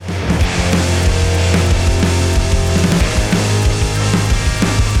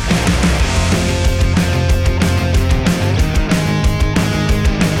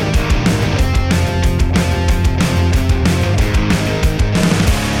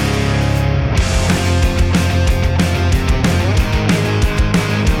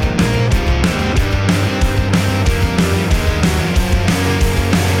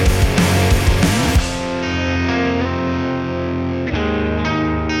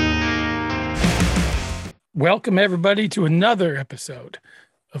Welcome, everybody, to another episode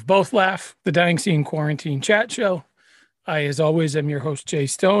of Both Laugh, the Dying Scene Quarantine Chat Show. I, as always, am your host, Jay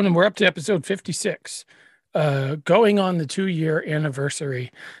Stone, and we're up to episode 56, going on the 2-year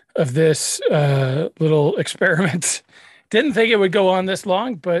anniversary of this little experiment. Didn't think it would go on this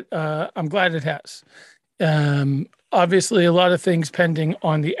long, but I'm glad it has. Obviously, a lot of things pending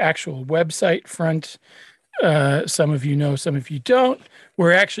on the actual website front. Some of you know, some of you don't.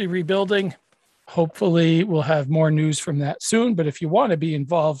 We're actually rebuilding. Hopefully, we'll have more news from that soon. But if you want to be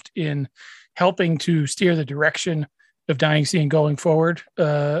involved in helping to steer the direction of Dying Scene going forward,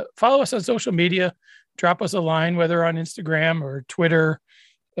 follow us on social media. Drop us a line, whether on Instagram or Twitter.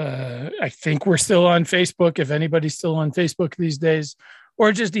 I think we're still on Facebook, if anybody's still on Facebook these days.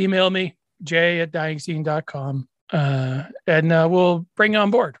 Or just email me, jay@dyingscene.com, and we'll bring you on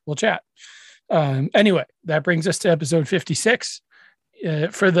board. We'll chat. Anyway, that brings us to episode 56.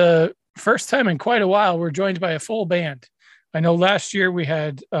 For the first time in quite a while, we're joined by a full band. I know last year we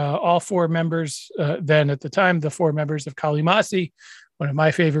had all four members, then at the time, the four members of Kalimasi, one of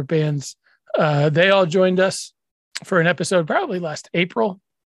my favorite bands. They all joined us for an episode probably last April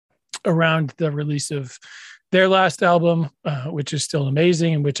around the release of their last album, which is still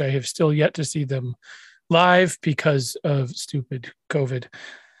amazing and which I have still yet to see them live because of stupid COVID.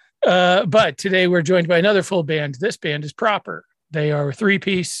 But today we're joined by another full band. This band is Proper. They are a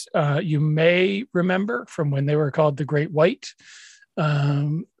three-piece. You may remember from when they were called The Great White.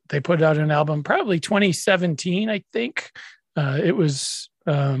 They put out an album probably 2017, I think. It was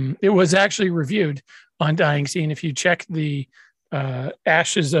actually reviewed on Dying Scene. If you check the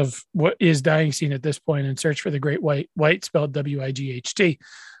ashes of what is Dying Scene at this point and search for The Great White, White spelled W-I-G-H-T,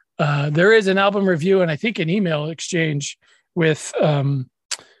 there is an album review and I think an email exchange with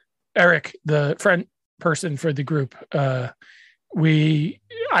Eric, the front person for the group.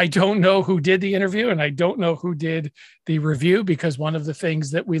 I don't know who did the interview and I don't know who did the review, because one of the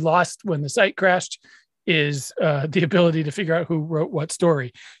things that we lost when the site crashed is the ability to figure out who wrote what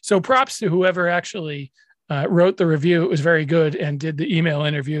story. So props to whoever actually wrote the review. It was very good, and did the email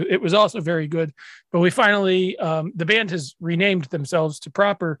interview. It was also very good. But we finally, the band has renamed themselves to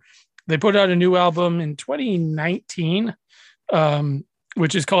Proper. They put out a new album in 2019,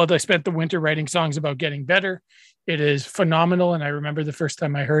 which is called I Spent the Winter Writing Songs About Getting Better. It is phenomenal. And I remember the first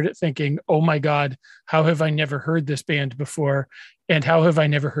time I heard it thinking, oh my God, how have I never heard this band before? And how have I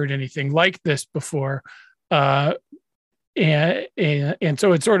never heard anything like this before? And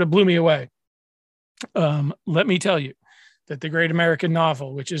so it sort of blew me away. Let me tell you that The Great American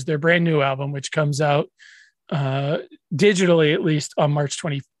Novel, which is their brand new album, which comes out digitally, at least on March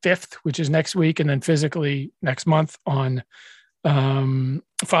 25th, which is next week, and then physically next month on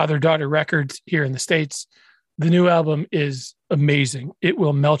Father-Daughter Records here in the States. The new album is amazing. It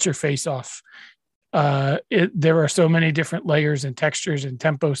will melt your face off. There are so many different layers and textures and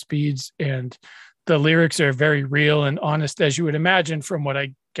tempo speeds, and the lyrics are very real and honest, as you would imagine from what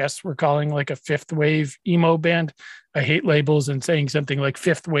I guess we're calling like a fifth wave emo band. I hate labels, and saying something like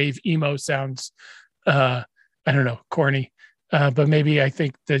fifth wave emo sounds, I don't know, corny. But maybe I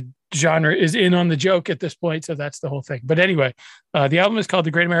think the genre is in on the joke at this point, so that's the whole thing. But anyway, the album is called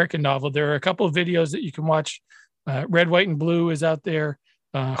The Great American Novel. There are a couple of videos that you can watch. Red, White, and Blue is out there.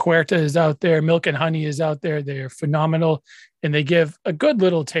 Huerta is out there. Milk and Honey is out there. They are phenomenal, and they give a good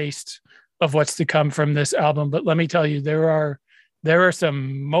little taste of what's to come from this album. But let me tell you, there are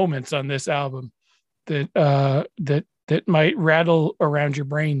some moments on this album that might rattle around your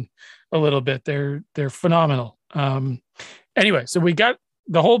brain a little bit. They're phenomenal. Anyway, so we got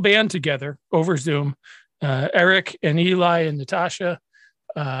the whole band together over Zoom, Eric and Eli and Natasha.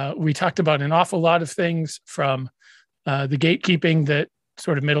 We talked about an awful lot of things, from the gatekeeping that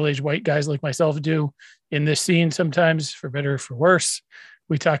sort of middle-aged white guys like myself do in this scene sometimes, for better or for worse.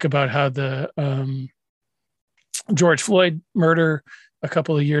 We talk about how the George Floyd murder a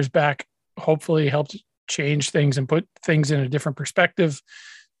couple of years back hopefully helped change things and put things in a different perspective.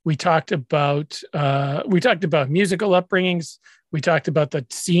 We talked about musical upbringings. We talked about the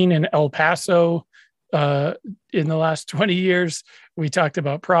scene in El Paso in the last 20 years. We talked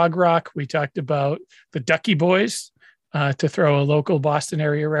about prog rock. We talked about the Ducky Boys, to throw a local Boston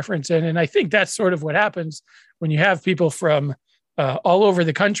area reference in. And I think that's sort of what happens when you have people from all over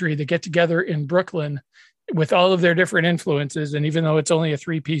the country that get together in Brooklyn with all of their different influences. And even though it's only a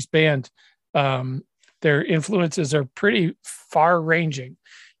three-piece band, their influences are pretty far-ranging.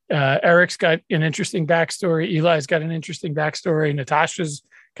 Eric's got an interesting backstory. Eli's got an interesting backstory. Natasha's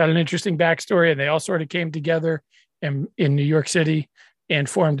got an interesting backstory. And they all sort of came together in New York City and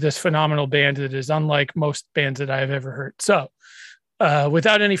formed this phenomenal band that is unlike most bands that I've ever heard. So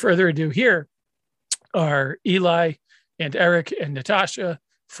without any further ado here, are Eli and Eric and Natasha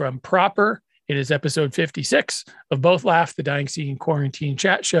from Proper. It is episode 56 of Both Laugh, the Dying Scene Quarantine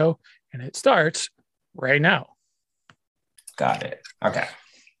Chat Show, and it starts right now. Got it. Okay.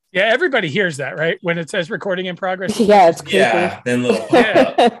 Yeah, everybody hears that, right? When it says recording in progress. Yeah, it's creepy. Yeah, then little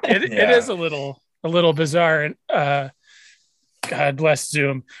it is a little bizarre, and God bless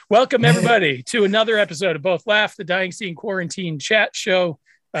Zoom. Welcome everybody to another episode of Both Laugh, the Dying Scene Quarantine Chat Show.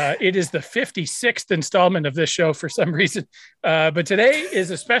 It is the 56th installment of this show for some reason, but today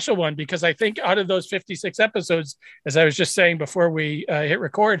is a special one because I think out of those 56 episodes, as I was just saying before we hit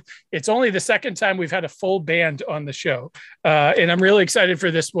record, it's only the second time we've had a full band on the show, and I'm really excited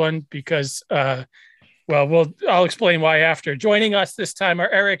for this one because I'll explain why after. Joining us this time are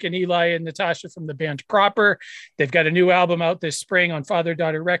Eric and Eli and Natasha from the band Proper. They've got a new album out this spring on Father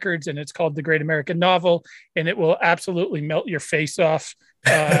Daughter Records, and it's called The Great American Novel, and it will absolutely melt your face off.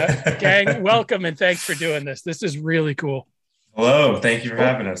 Gang, welcome and thanks for doing this. This is really cool. Hello, thank you for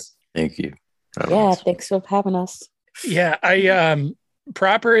having us. Thank you. Thanks for having us. Yeah, I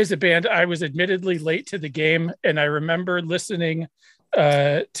Proper is a band. I was admittedly late to the game, and I remember listening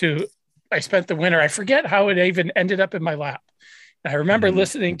to I spent the winter. I forget how it even ended up in my lap. I remember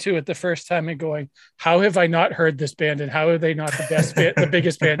listening to it the first time and going, how have I not heard this band? And how are they not the best band, the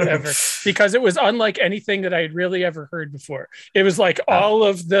biggest band ever? Because it was unlike anything that I had really ever heard before. It was like all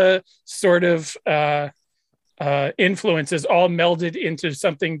of the sort of influences all melded into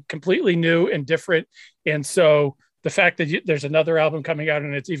something completely new and different. And so the fact that there's another album coming out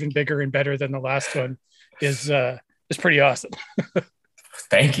and it's even bigger and better than the last one is pretty awesome.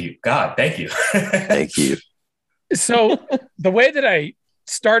 Thank you. God, thank you. Thank you. So the way that I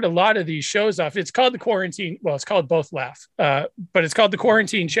start a lot of these shows off, it's called the Quarantine. Well, it's called Both Laugh, but it's called the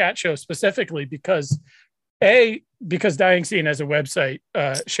Quarantine Chat Show specifically because Dying Scene as a website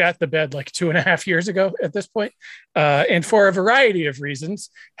shat the bed like 2.5 years ago at this point, and for a variety of reasons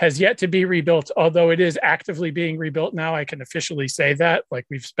has yet to be rebuilt, although it is actively being rebuilt now. I can officially say that, like,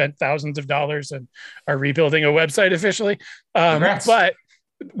 we've spent thousands of dollars and are rebuilding a website officially, but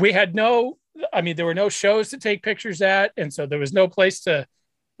we had there were no shows to take pictures at, and so there was no place to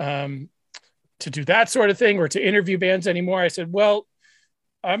do that sort of thing or to interview bands anymore. I said, well,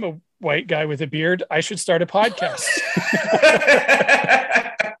 I'm a white guy with a beard. I should start a podcast.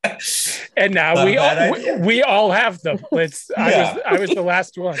 And now we all have them. I was the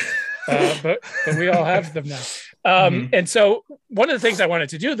last one, but we all have them now. And so one of the things I wanted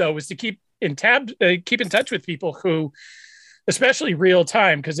to do though was to keep in touch with people who, especially real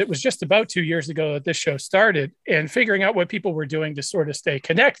time, because it was just about 2 years ago that this show started, and figuring out what people were doing to sort of stay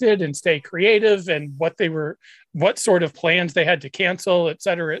connected and stay creative, and what sort of plans they had to cancel, et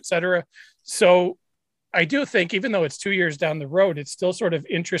cetera, et cetera. So I do think, even though it's 2 years down the road, it's still sort of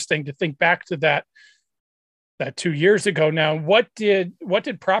interesting to think back to that 2 years ago. Now, what did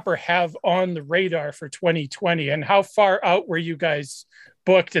Proper have on the radar for 2020, and how far out were you guys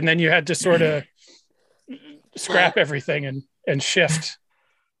booked? And then you had to sort of scrap everything and shift.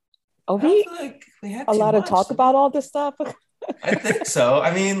 Are we had allowed to talk about all this stuff? I think so.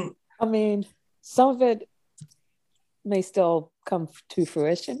 I mean, some of it may still come to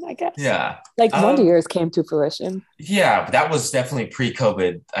fruition, I guess. Yeah. Like Wonder Years came to fruition. Yeah, that was definitely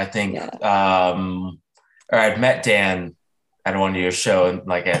pre-COVID, I think. Yeah. Or I'd met Dan at a Wonder Years show in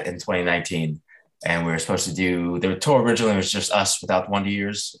 2019. And we were supposed to do, the tour originally was just us without Wonder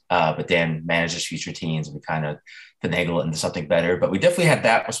Years, but Dan manages Future Teens, and we kind of finagle it into something better. But we definitely had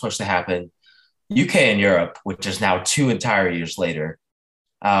that was supposed to happen. UK and Europe, which is now 2 entire years later.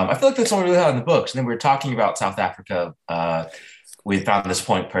 I feel like that's all we really had in the books. And then we were talking about South Africa. We found this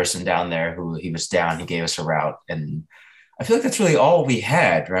point person down there who he was down. He gave us a route. And I feel like that's really all we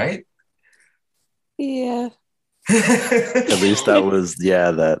had, right? Yeah. At least that was,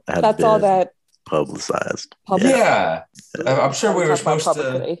 that's all that publicized. Yeah. I'm sure we were supposed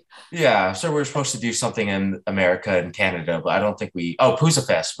to. Yeah, I'm sure we were supposed to do something in America and Canada, but I don't think Poozza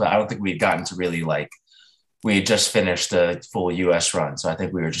Fest, but I don't think we had gotten to really we had just finished a full US run. So I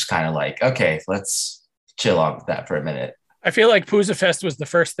think we were just kind of like, okay, let's chill on that for a minute. I feel like Poozza Fest was the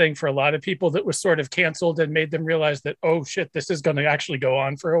first thing for a lot of people that was sort of canceled and made them realize that, oh shit, this is going to actually go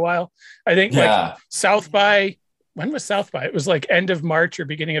on for a while. I think South by, when was South by? It was like end of March or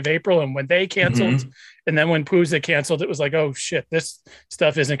beginning of April. And when they canceled, and then when Poozza canceled, it was like, oh shit, this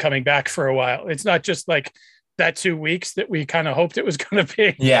stuff isn't coming back for a while. It's not just like that 2 weeks that we kind of hoped it was going to be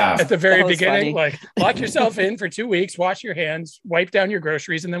at the very beginning. Funny. Like, lock yourself in for 2 weeks, wash your hands, wipe down your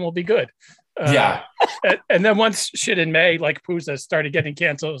groceries, and then we'll be good. And then once shit in May, like Poozza started getting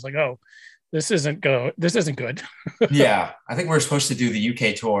canceled, it was like, oh, this isn't good. Yeah, I think we were supposed to do the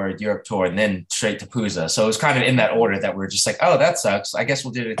UK tour, Europe tour, and then straight to Pooza. So it was kind of in that order that we're just like, oh, that sucks. I guess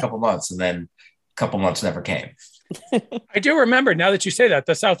we'll do it in a couple months, and then a couple months never came. I do remember, now that you say that,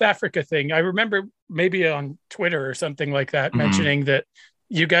 the South Africa thing. I remember maybe on Twitter or something like that, mentioning that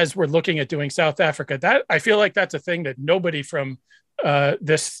you guys were looking at doing South Africa. That I feel like that's a thing that nobody from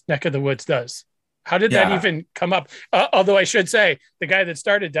this neck of the woods does. How did that even come up? Although I should say, the guy that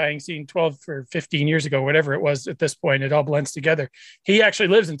started Dying Scene 12 or 15 years ago, whatever it was at this point, it all blends together. He actually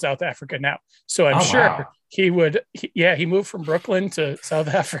lives in South Africa now. So I'm sure he moved from Brooklyn to South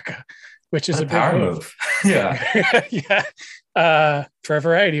Africa, which is a big power move. Yeah. For a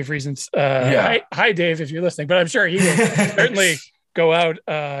variety of reasons. Hi, Dave, if you're listening, but I'm sure he will certainly go out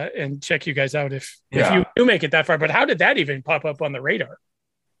and check you guys out if you do make it that far. But how did that even pop up on the radar?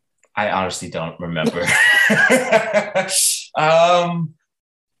 I honestly don't remember. So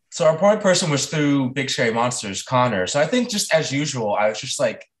our point person was through Big Scary Monsters, Connor. So I think just as usual, I was just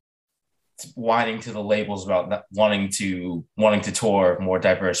like whining to the labels about not wanting to tour more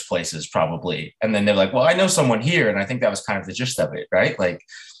diverse places, probably. And then they're like, well, I know someone here. And I think that was kind of the gist of it, right? Like,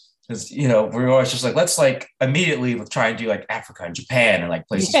 because, you know, we were always just like, let's like immediately try and do like Africa and Japan and like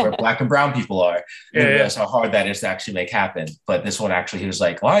places where Black and brown people are. And realize how hard that is to actually make happen. But this one actually, he was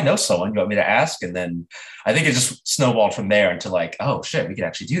like, well, I know someone, you want me to ask? And then I think it just snowballed from there into like, oh shit, we can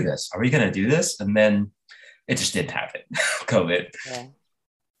actually do this. Are we going to do this? And then it just didn't happen. COVID. Yeah.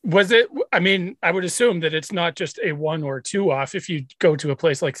 Was it, I mean, I would assume that it's not just a 1 or 2 off if you go to a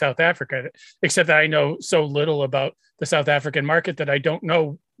place like South Africa, except that I know so little about the South African market that I don't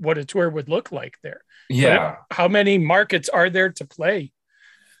know what a tour would look like there. Yeah. But how many markets are there to play?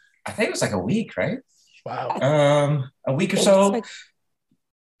 I think it was like a week, right? Wow. A week or so.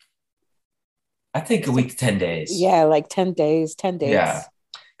 I think a week to 10 days. Yeah, like 10 days. Yeah.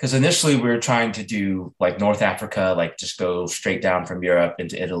 Because initially we were trying to do like North Africa, like just go straight down from Europe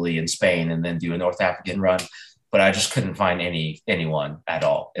into Italy and Spain and then do a North African run. But I just couldn't find anyone at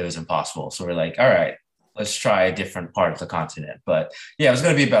all. It was impossible. So we're like, all right, let's try a different part of the continent. But yeah, it was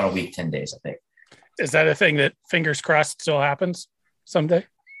going to be about a week, 10 days, I think. Is that a thing that fingers crossed still happens someday?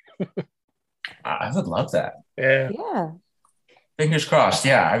 I would love that. Yeah. Fingers crossed.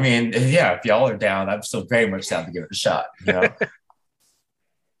 Yeah. I mean, yeah, if y'all are down, I'm still very much down to give it a shot, you know?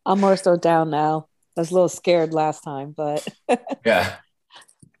 I'm more so down now. I was a little scared last time, but yeah.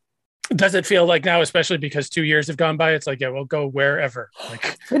 Does it feel like now, especially because 2 years have gone by, it's like, yeah, we'll go wherever.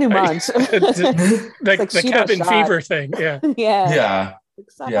 Like pretty much. like the cabin fever thing. Yeah. Yeah.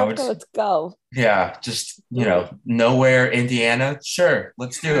 Yeah. Let's go. Yeah. Just, you know, nowhere, Indiana. Sure.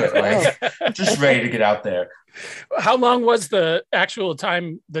 Let's do it. Like just ready to get out there. How long was the actual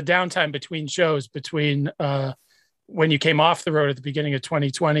time, the downtime between shows between, when you came off the road at the beginning of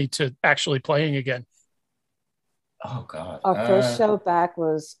 2020 to actually playing again? Oh God. Our first show back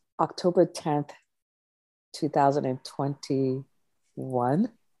was October 10th, 2021.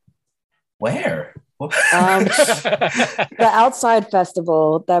 Where? The Outside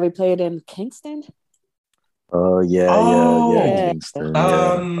Festival that we played in Kingston. Oh yeah, Kingston.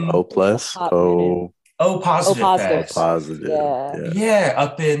 O plus. Positive. Yeah,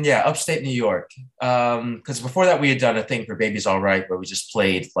 up in upstate New York. Because before that we had done a thing for Baby's All Right where we just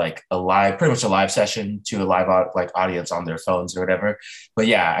played like pretty much a live session to a live audience on their phones or whatever. But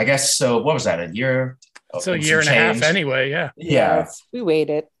yeah, I guess so. What was that? A year? So a year and a half anyway. Yeah. Yes, we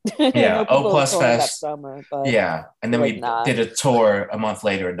waited. Yeah. O Plus Fest. Summer, yeah, and then we did a tour a month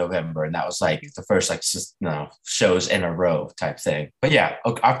later in November, and that was like the first shows in a row type thing. But yeah,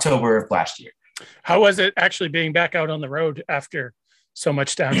 October of last year. How was it actually being back out on the road after so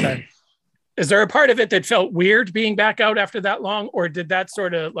much downtime? Is there a part of it that felt weird being back out after that long, or did that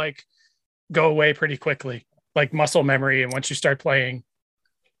sort of like go away pretty quickly, like muscle memory? And once you start playing,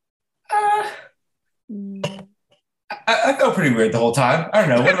 I felt pretty weird the whole time. I don't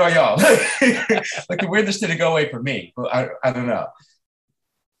know. What about y'all? Like the weirdness didn't go away for me, but I don't know.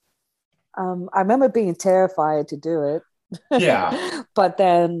 I remember being terrified to do it. Yeah. But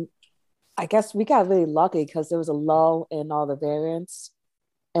then I guess we got really lucky because there was a lull in all the variants,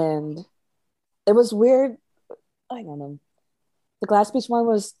 and it was weird. I don't know. The Glass Beach one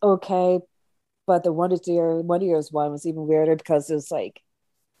was okay, but the Wonder Years one was even weirder because it was like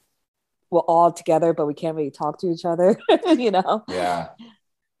we're all together, but we can't really talk to each other, you know? Yeah.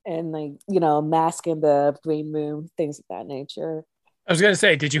 And like, you know, masking the green moon, things of that nature. I was going to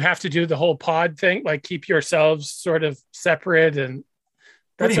say, did you have to do the whole pod thing? Like keep yourselves sort of separate and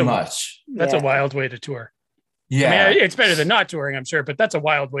pretty much. That's a wild way to tour. Yeah. I mean, it's better than not touring, I'm sure, but that's a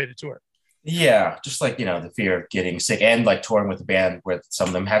wild way to tour. Yeah, just like, the fear of getting sick and like touring with a band where some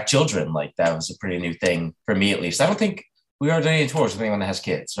of them have children. Like that was a pretty new thing for me, at least. I don't think we are doing any tours with anyone that has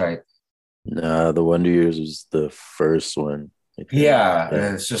kids, right? Nah, the Wonder Years was the first one. Yeah,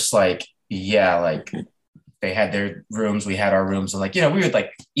 and it's just like, like they had their rooms, we had our rooms, and like, we would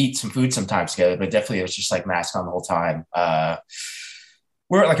like eat some food sometimes together, but definitely it was just like mask on the whole time.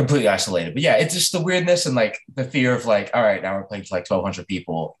 We weren't like completely isolated, but yeah, it's just the weirdness and like the fear of like, all right, now we're playing to like 1,200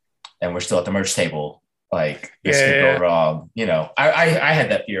 people and we're still at the merch table. Like this could go wrong. I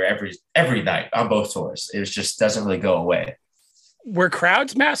had that fear every night on both tours. It just doesn't really go away. Were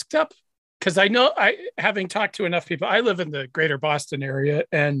crowds masked up? Because I know, having talked to enough people, I live in the greater Boston area,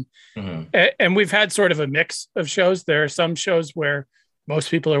 and we've had sort of a mix of shows. There are some shows where most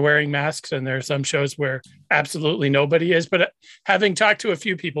people are wearing masks, and there are some shows where absolutely nobody is. But having talked to a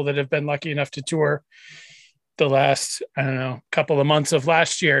few people that have been lucky enough to tour the last, couple of months of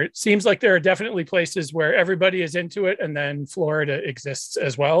last year, it seems like there are definitely places where everybody is into it, and then Florida exists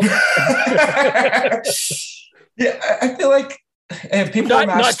as well. Yeah, I feel like, and people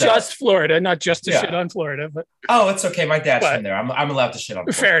not just Florida, not just to shit on Florida, but it's okay. My dad's from there. I'm allowed to shit on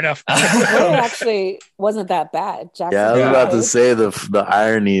Florida. Fair enough. Florida actually wasn't that bad. I was about to say the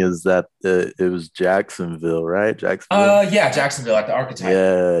irony is that it was Jacksonville, right? Jacksonville at the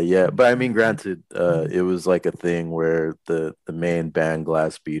Archetype. Yeah. But I mean, granted, it was like a thing where the main band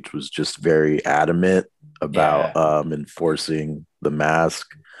Glass Beach was just very adamant about enforcing the mask.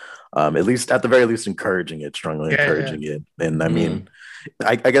 At least, at the very least, strongly encouraging it. And I mean,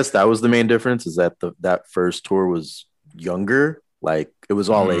 I guess that was the main difference, is that that first tour was younger. Like it was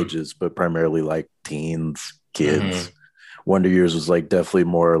all ages, but primarily like teens, kids. Wonder Years was like definitely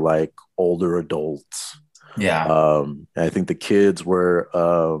more like older adults. Yeah. I think the kids were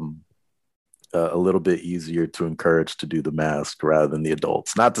a little bit easier to encourage to do the mask rather than the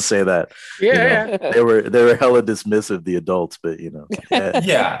adults. Not to say that they were hella dismissive, the adults, but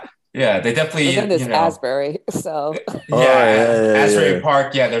Yeah, they definitely. In this Asbury, so Asbury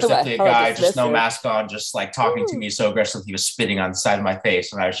Park. Yeah, there's definitely a guy just no mask on, just like talking to me so aggressively. He was spitting on the side of my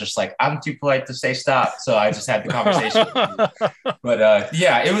face, and I was just like, I'm too polite to say stop, so I just had the conversation. But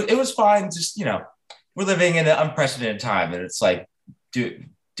it was fine. Just we're living in an unprecedented time, and it's like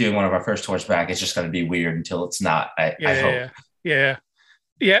doing one of our first tours back. It's just going to be weird until it's not. I hope. Yeah.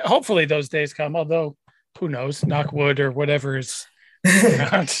 Hopefully those days come. Although who knows? Knock wood or whatever is.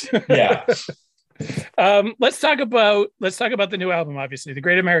 Yeah. Let's talk about the new album. Obviously, The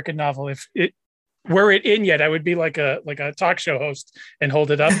Great American Novel. If it were it in yet, I would be like a talk show host and hold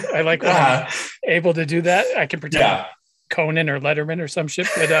it up. I like when I'm able to do that. I can pretend Conan or Letterman or some shit.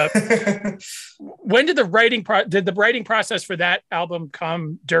 But when did the writing process for that album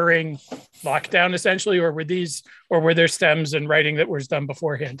come during lockdown, essentially, or were there stems and writing that was done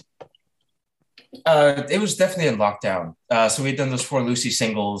beforehand? It was definitely in lockdown. So we'd done those 4 Lucy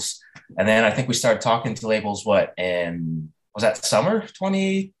singles, and then I think we started talking to labels. And was that summer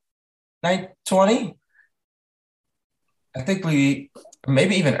 2020? I think we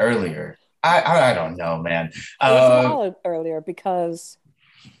maybe even earlier. I don't know, man. It was a lot earlier because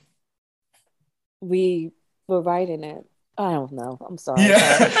we were writing it. I don't know. I'm sorry.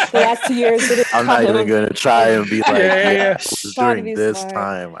 The last 2 years. I'm not even going to try and be like, during this smart.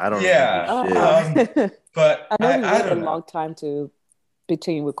 Time. I don't know. But I know we waited a long time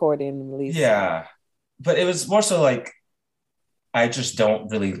between recording and release. Yeah. But it was more so like, I just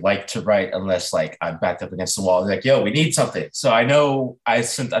don't really like to write unless like I'm backed up against the wall. Like, yo, we need something. So I know I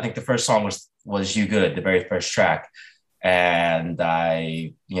think the first song was You Good, the very first track. And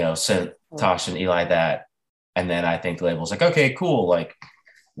I, sent Tosh and Eli that. And then I think the label was like, okay, cool. Like,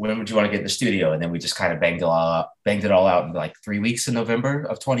 when would you want to get in the studio? And then we just kind of banged it all out in like 3 weeks in November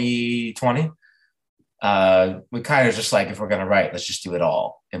of 2020. We kind of just like, if we're going to write, let's just do it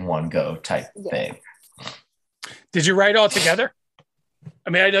all in one go type thing. Did you write all together? I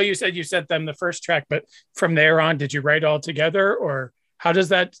mean, I know you said you sent them the first track, but from there on, did you write all together, or how does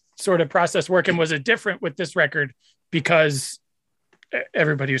that sort of process work? And was it different with this record because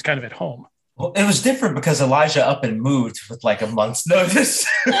everybody was kind of at home? Well, it was different because Elijah up and moved with like a month's notice.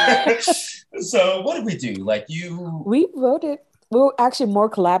 So what did we do? We wrote it. We were actually more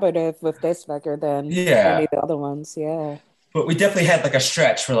collaborative with this record than any of the other ones. Yeah. But we definitely had like a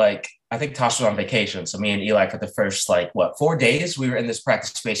stretch for like, I think Tosh was on vacation. So me and Eli for the first 4 days, we were in this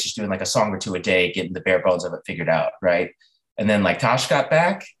practice space just doing like a song or two a day, getting the bare bones of it figured out. Right. And then like Tosh got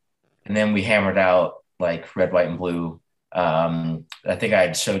back, and then we hammered out like Red, White, and Blue. I think I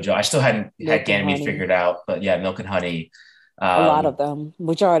had showed you. I still hadn't had Ganymede figured out, but yeah, Milk and Honey. A lot of them,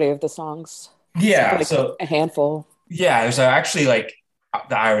 majority of the songs. Yeah, so a handful. Yeah, there's actually like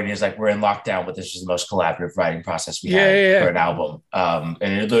the irony is like we're in lockdown, but this is the most collaborative writing process we had for an album. And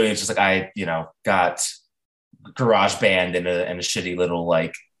it literally is just like I, got GarageBand and a shitty little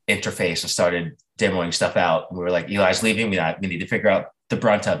like interface and started demoing stuff out. And we were like, Eli's leaving. We need to figure out the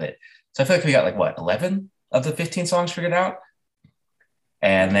brunt of it. So I feel like we got like what 11 of the 15 songs figured out.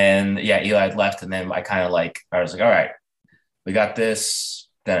 And then Eli left, and then I was like, all right, we got this.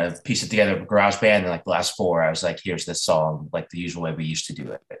 Then I pieced it together with GarageBand, and like the last 4, I was like, here's this song, like the usual way we used to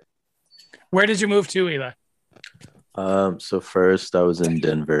do it. Where did you move to, Eli? So first I was in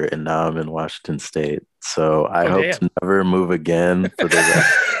Denver, and now I'm in Washington State. So I hope to never move again for the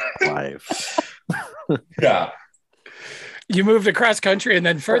rest of my life. Yeah. You moved across country and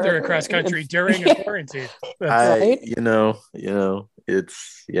then further across country during a quarantine. Right? It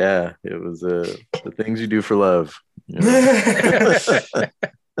was the things you do for love.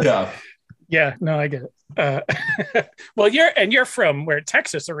 Yeah, no, I get it. Well, you're from where,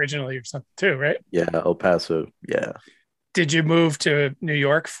 Texas originally or something too, right? Yeah, El Paso. Yeah. Did you move to New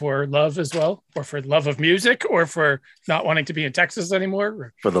York for love as well, or for love of music, or for not wanting to be in Texas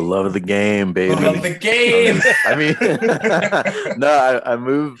anymore? For the love of the game, baby. Love of the game. I mean, no, I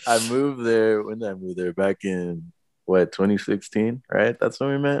moved there. When did I move there? Back in 2016, right? That's when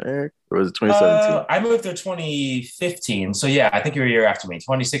we met, Eric? Or was it 2017? I moved there 2015. So yeah, I think you were a year after me,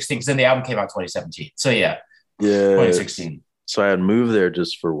 2016, because then the album came out 2017. So yeah, 2016. So I had moved there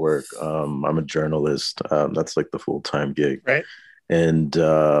just for work. I'm a journalist. That's like the full-time gig. Right. And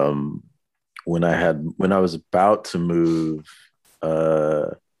when I was about to move,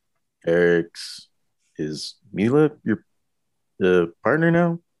 is Mila your partner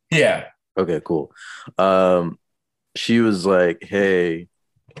now? Yeah. Okay, cool. She was like, hey,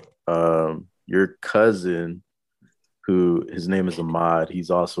 your cousin, who his name is Ahmad, he's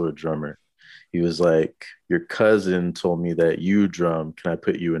also a drummer. He was like, your cousin told me that you drum. Can I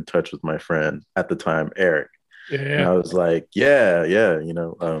put you in touch with my friend at the time, Eric? Yeah. And I was like, yeah.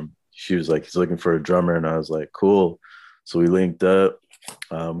 She was like, he's looking for a drummer. And I was like, cool. So we linked up.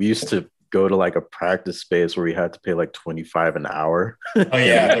 We used to go to like a practice space where we had to pay like $25 an hour. Oh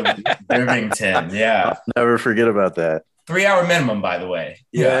yeah. Irvington. Yeah. I'll never forget about that. 3-hour minimum, by the way.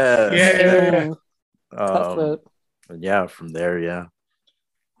 Yeah. From there. Yeah.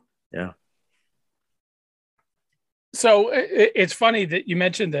 So it's funny that you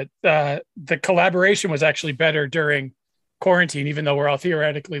mentioned that the collaboration was actually better during quarantine, even though we're all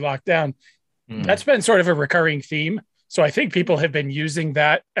theoretically locked down. That's been sort of a recurring theme. So I think people have been using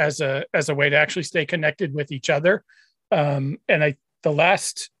that as a way to actually stay connected with each other. And the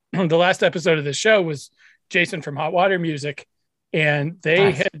last episode of the show was Jason from Hot Water Music, and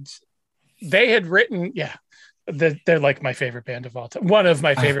they had written, they're like my favorite band of all time, one of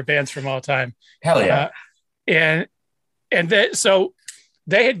my favorite bands from all time. Hell yeah. So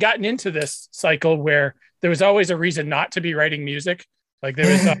they had gotten into this cycle where there was always a reason not to be writing music. Like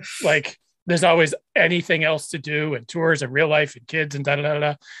there was there's always anything else to do, and tours and real life and kids and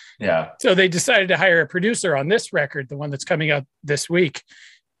da-da-da-da. Yeah. So they decided to hire a producer on this record, the one that's coming out this week.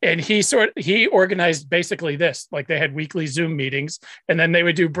 And he organized basically this, like they had weekly Zoom meetings, and then they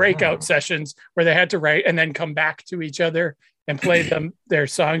would do breakout sessions where they had to write and then come back to each other and play their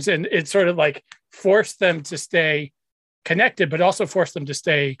songs. And it sort of like forced them to stay connected, but also forced them to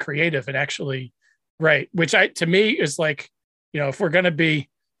stay creative and actually write, which to me is like, if we're going to be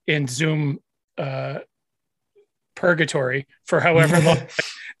in Zoom purgatory for however long,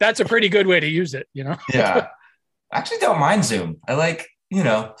 that's a pretty good way to use it, Yeah. I actually don't mind Zoom. I like,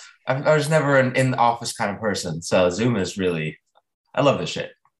 I was never an in the office kind of person. So Zoom is really, I love this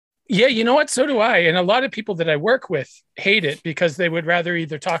shit. Yeah, you know what? So do I. And a lot of people that I work with hate it because they would rather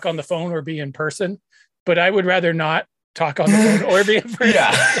either talk on the phone or be in person. But I would rather not talk on the phone or be in person.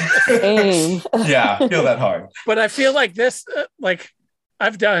 Yeah, feel that hard. But I feel like this,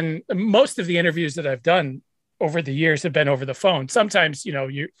 I've done most of the interviews that I've done over the years have been over the phone. Sometimes,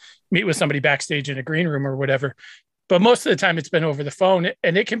 you meet with somebody backstage in a green room or whatever. But most of the time it's been over the phone,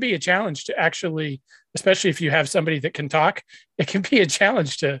 and it can be a challenge to actually, especially if you have somebody that can talk, it can be a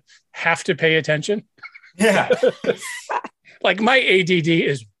challenge to have to pay attention. Yeah. Like my ADD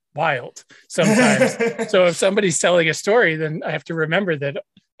is wild sometimes. So if somebody's telling a story, then I have to remember that,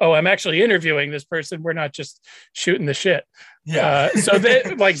 I'm actually interviewing this person. We're not just shooting the shit. Yeah. So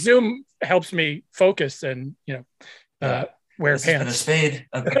Zoom helps me focus and, wear this pants.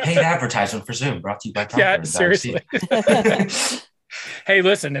 A paid advertisement for Zoom brought to you by Concord. Yeah, seriously. Hey,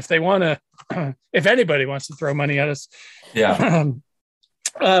 listen, if they want to, if anybody wants to throw money at us, yeah.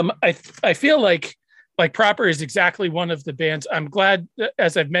 I feel like like Proper is exactly one of the bands. I'm glad,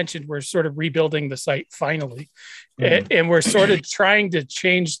 as I've mentioned, we're sort of rebuilding the site finally. And we're sort of trying to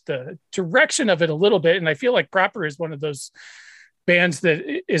change the direction of it a little bit. And I feel like Proper is one of those bands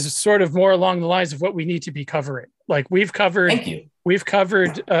that is sort of more along the lines of what we need to be covering. Like we've covered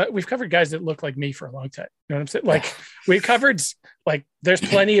guys that look like me for a long time. You know what I'm saying? Like we've covered, like there's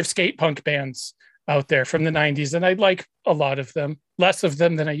plenty of skate punk bands out there from the 90s, and I like a lot of them, less of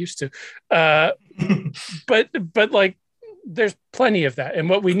them than I used to. But like there's plenty of that. And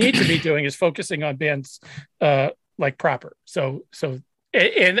what we need to be doing is focusing on bands like Proper. So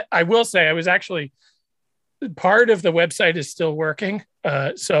and I will say I was actually part of the website is still working.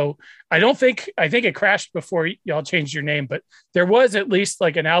 So I think it crashed before y'all changed your name, but there was at least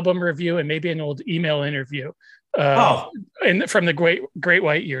like an album review and maybe an old email interview from the great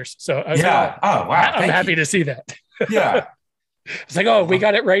white years. So wow. I'm happy to see that. Yeah. It's like, oh, we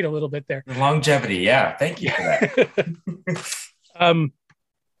got it right a little bit there. The longevity. Yeah. Thank you for that.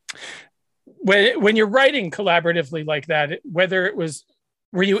 When you're writing collaboratively like that, whether it was,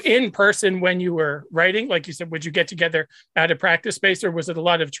 were you in person when you were writing? Like you said, would you get together at a practice space, or was it a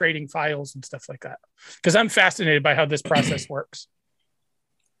lot of trading files and stuff like that? Because I'm fascinated by how this process works.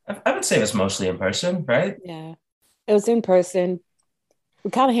 I would say it was mostly in person, right? Yeah, it was in person.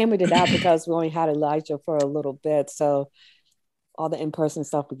 We kind of hammered it out because we only had Elijah for a little bit. So all the in-person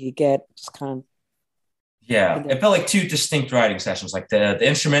stuff we could get just kind of. Yeah, it felt like two distinct writing sessions. Like the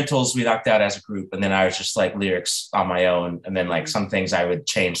instrumentals we knocked out as a group, and then I was just like lyrics on my own, and then like some things I would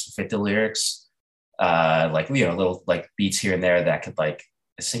change to fit the lyrics, like little like beats here and there that could like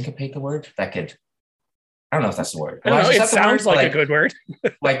syncopate the word. That could, I don't know if that's the word. It sounds like a good word.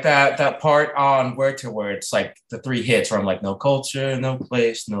 Like that part on Word to Word, it's like the three hits where I'm like, no culture, no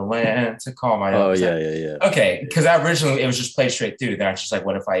place, no land to call my own. Oh, yeah. Okay, because originally it was just played straight through. Then I was just like,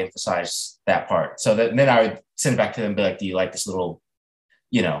 what if I emphasize that part? So then I would send it back to them and be like, do you like this little,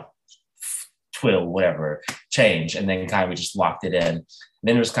 twill, whatever, change? And then kind of we just locked it in. And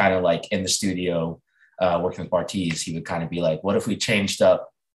then it was kind of like in the studio, working with Bartiz, he would kind of be like, what if we changed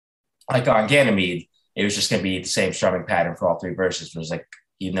up, like on Ganymede, it was just going to be the same strumming pattern for all three verses. It was like,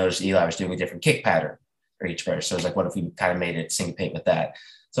 you noticed Eli was doing a different kick pattern for each verse. So it was like, what if we kind of made it syncopate with that?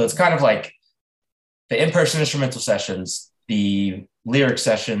 So it's kind of like the in-person instrumental sessions, the lyric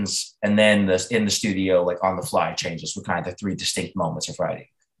sessions, and then in the studio, like on the fly changes were kind of the three distinct moments of writing.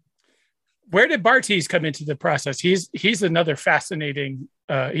 Where did Bartiz come into the process? He's another fascinating,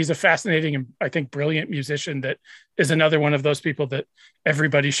 he's a fascinating and I think brilliant musician that is another one of those people that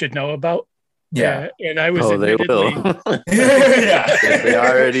everybody should know about. Yeah, and I was. They will. Yeah, they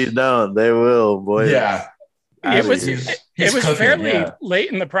already know. They will, boy. Yeah, it was fairly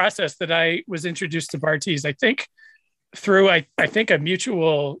late in the process that I was introduced to Bartiz. I think through I think a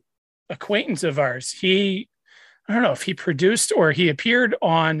mutual acquaintance of ours. I don't know if he produced or he appeared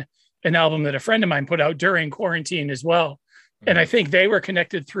on an album that a friend of mine put out during quarantine as well. And I think they were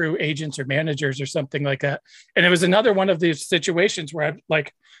connected through agents or managers or something like that. And it was another one of these situations where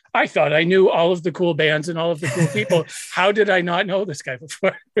I thought I knew all of the cool bands and all of the cool people. How did I not know this guy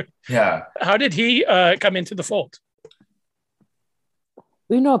before? Yeah. How did he come into the fold?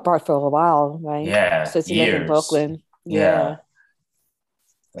 We know Bart for a while, right? Yeah. Since he lived in Brooklyn. Yeah.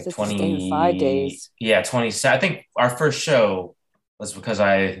 Like since 25 days. Yeah, 20. I think our first show was because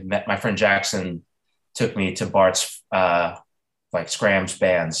I met my friend Jackson, took me to Bart's like Scrams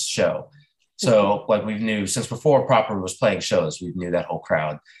band's show. So like we knew since before Proper was playing shows, we knew that whole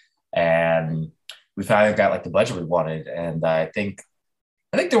crowd, and we finally got like the budget we wanted. And I think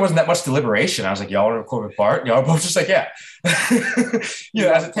there wasn't that much deliberation. I was like, y'all want to record with Bart? Y'all were both just like, yeah.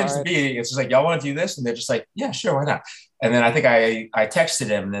 As it tends to be, it's just like, y'all want to do this? And they're just like, yeah, sure, why not? And then I think I texted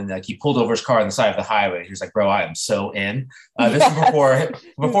him, and then like he pulled over his car on the side of the highway. He was like, bro, I am so in. This was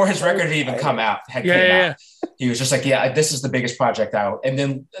before his record had even come out. He was just like, yeah, this is the biggest project out. And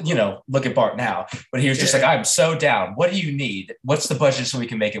then, look at Bart now. But he was just like, I'm so down. What do you need? What's the budget so we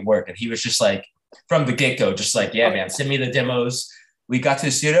can make it work? And he was just like, from the get-go, just like, yeah, man, send me the demos. We got to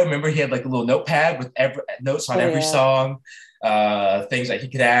the studio. Remember, he had like a little notepad with notes on every song, things that he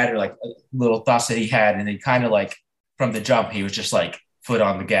could add or like little thoughts that he had. And then kind of like from the jump, he was just like foot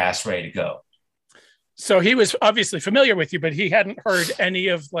on the gas, ready to go. So he was obviously familiar with you, but he hadn't heard any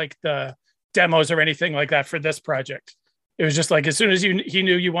of like the demos or anything like that for this project. It was just like, as soon as he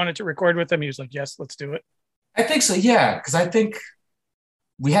knew you wanted to record with him, he was like, yes, let's do it. I think so. Yeah. Cause I think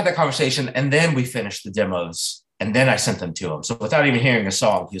we had that conversation and then we finished the demos. And then I sent them to him. So without even hearing a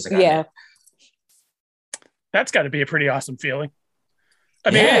song, he was like, yeah. That's got to be a pretty awesome feeling.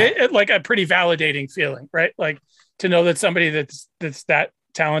 I mean, it like a pretty validating feeling, right? Like to know that somebody that's that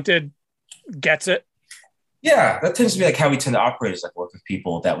talented gets it Yeah, that tends to be like how we tend to operate, is like work with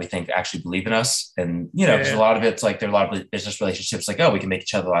people that we think actually believe in us. And, because a lot of it's like, there are a lot of business relationships like, oh, we can make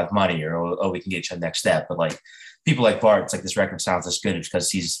each other a lot of money, or, oh, we can get each other next step. But like people like Bart, it's like, this record sounds as good because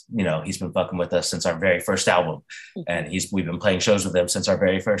he's been fucking with us since our very first album. And we've been playing shows with him since our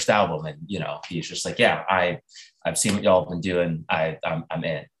very first album. And, he's just like, yeah, I've seen what y'all have been doing. I'm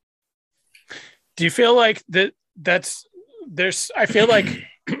in. Do you feel like I feel like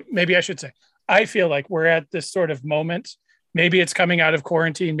maybe I should say, I feel like we're at this sort of moment. Maybe it's coming out of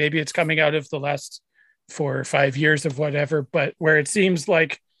quarantine. Maybe it's coming out of the last 4 or 5 years of whatever, but where it seems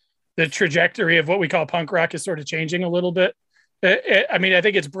like the trajectory of what we call punk rock is sort of changing a little bit. I mean, I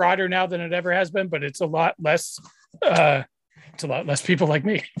think it's broader now than it ever has been, but it's a lot less people like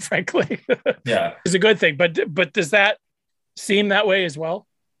me, frankly. Yeah. It's a good thing. But does that seem that way as well?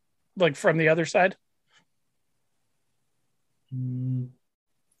 Like from the other side?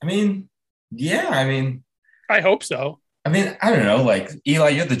 I mean, yeah, I hope so. I don't know, like, Eli,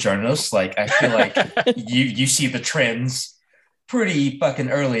 you're the journalist. Like, I feel like you see the trends pretty fucking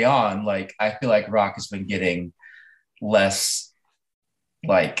early on. Like, I feel like rock has been getting less,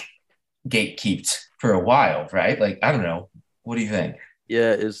 like, gatekeeped for a while, right? Like, I don't know. What do you think?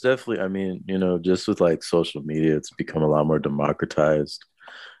 Yeah, it's definitely, just with like social media, it's become a lot more democratized.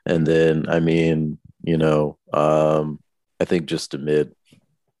 And then, I think just amid,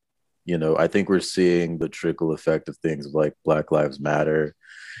 I think we're seeing the trickle effect of things like Black Lives Matter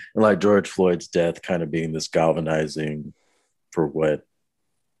and like George Floyd's death kind of being this galvanizing, for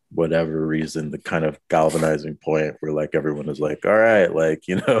whatever reason, the kind of galvanizing point where like everyone is like, all right, like,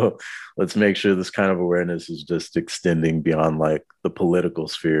 let's make sure this kind of awareness is just extending beyond like the political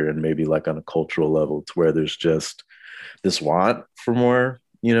sphere and maybe like on a cultural level, to where there's just this want for more,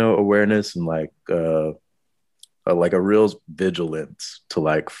 awareness and like a real vigilance to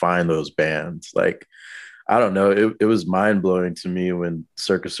like find those bands. Like, I don't know, it was mind blowing to me when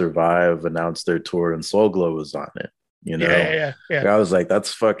Circus Survive announced their tour and Soul Glow was on it. Yeah. Like, I was like,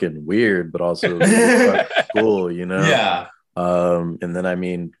 that's fucking weird, but also really cool, Yeah. And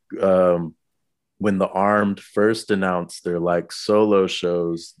then when the Armed first announced their like solo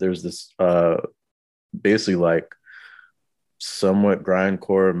shows, there's this basically like somewhat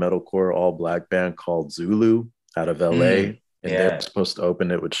grindcore, metalcore, all black band called Zulu out of LA. And they're supposed to open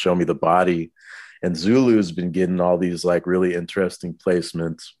it with Show Me the Body. And Zulu's been getting all these like really interesting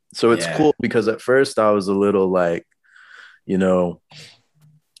placements. So it's cool, because at first I was a little like,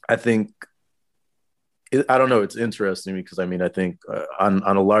 I think, I don't know, it's interesting because I think on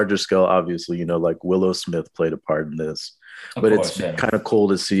a larger scale, obviously, like Willow Smith played a part in this, but it's kind of cool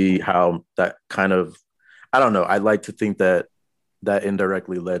to see how that kind of, I don't know, I like to think that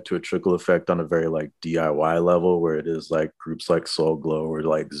indirectly led to a trickle effect on a very like DIY level, where it is like groups like Soul Glow or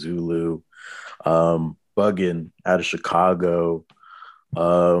like Zulu, Buggin' out of Chicago,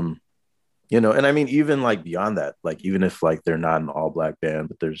 and even like beyond that, like even if like they're not an all black band,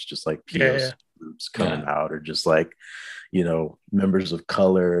 but there's just like POC groups coming out, or just like, members of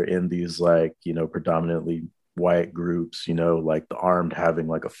color in these like, predominantly white groups, like the Armed having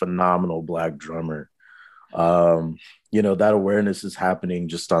like a phenomenal black drummer. That awareness is happening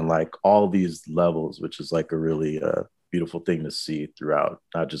just on like all these levels, which is like a really beautiful thing to see throughout,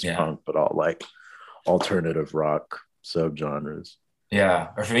 not just punk, but all like alternative rock subgenres. Yeah,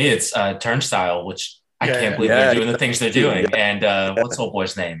 or for me, it's Turnstile, which I can't believe they're doing the things they're doing. And what's old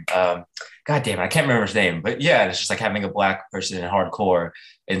boy's name? God damn it, I can't remember his name. But yeah, it's just like having a black person in hardcore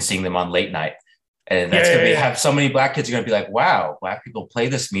and seeing them on late night. And that's going to have so many black kids are going to be like, wow, black people play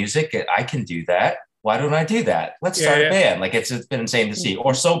this music. And I can do that. Why don't I do that? Let's start a band. Like, it's been insane to see.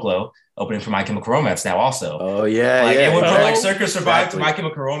 Or Soul Glow opening for My Chemical Romance now also. Oh, yeah. Like, it went from like Circus Survive to My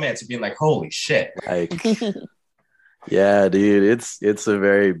Chemical Romance and being like, holy shit. Like, yeah, dude, it's a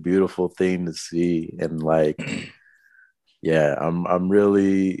very beautiful thing to see. And like, yeah, I'm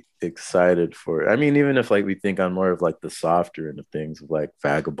really excited for it. I mean, even if like we think on more of like the softer end of things, of like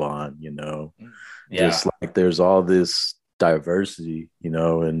Vagabond, just like there's all this diversity,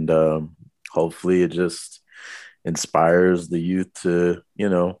 and hopefully it just inspires the youth to,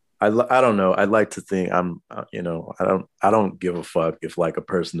 I don't know. I'd like to think I don't give a fuck if like a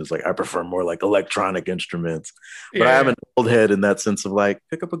person is like, I prefer more like electronic instruments, but I have an old head in that sense of like,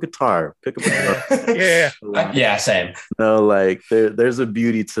 pick up a guitar. Same. Like there's a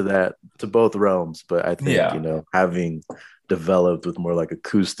beauty to that, to both realms. But I think, having developed with more like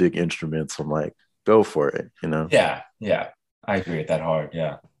acoustic instruments, I'm like, go for it, Yeah. I agree with that hard.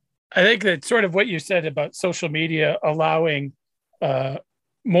 Yeah. I think that sort of what you said about social media allowing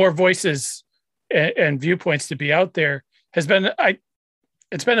more voices and viewpoints to be out there has been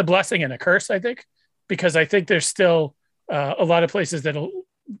it's been a blessing and a curse, I think, because I think there's still a lot of places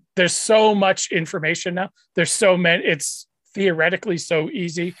there's so much information now. There's so many, it's theoretically so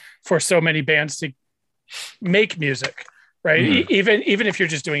easy for so many bands to make music, right? Even if you're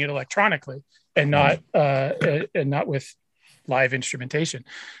just doing it electronically and not with live instrumentation.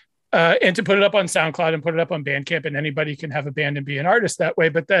 And to put it up on SoundCloud and put it up on Bandcamp, and anybody can have a band and be an artist that way.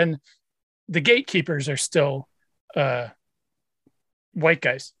 But then the gatekeepers are still white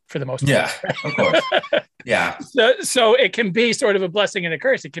guys for the most part. Yeah, of course. Yeah. So it can be sort of a blessing and a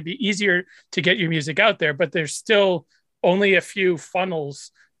curse. It can be easier to get your music out there, but there's still only a few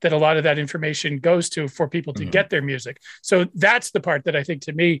funnels that a lot of that information goes to for people to get their music. So that's the part that I think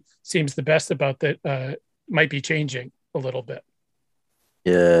to me seems the best about that might be changing a little bit.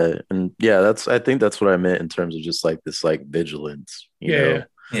 Yeah. And yeah, I think that's what I meant in terms of just like this like vigilance, you know?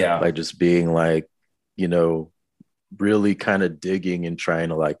 Yeah. Like just being like, you know, really kind of digging and trying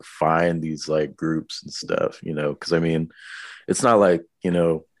to like find these like groups and stuff, you know, because I mean, it's not like, you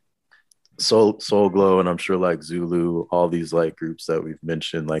know, Soul Glow, and I'm sure like Zulu, all these like groups that we've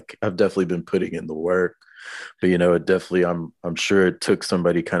mentioned, like I've definitely been putting in the work, but you know, it definitely, I'm sure it took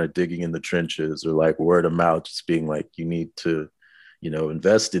somebody kind of digging in the trenches or like word of mouth, just being like, you need to, you know,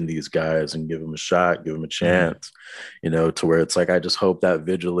 invest in these guys and give them a shot, give them a chance, you know, to where it's like, I just hope that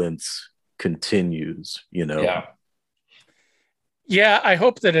vigilance continues, you know? Yeah. I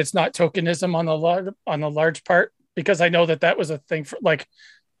hope that it's not tokenism on a large part, because I know that was a thing for like,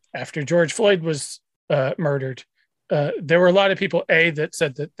 after George Floyd was murdered, there were a lot of people, that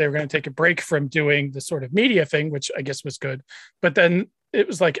said that they were going to take a break from doing the sort of media thing, which I guess was good. But then it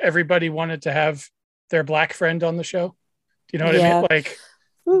was like everybody wanted to have their Black friend on the show. Do you know what I mean? Like,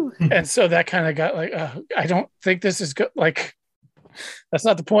 and so that kind of got like, I don't think this is good. Like, that's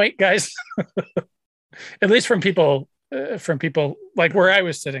not the point, guys. At least from people like where I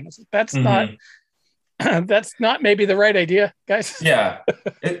was sitting. That's not. That's not maybe the right idea, guys. Yeah.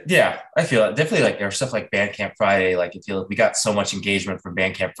 I feel it. Definitely like there's stuff like Bandcamp Friday. Like I feel like we got so much engagement from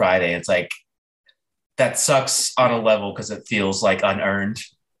Bandcamp Friday. It's like, that sucks on a level because it feels like unearned.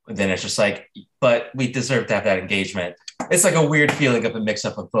 But then it's just like, but we deserve to have that engagement. It's like a weird feeling of a mix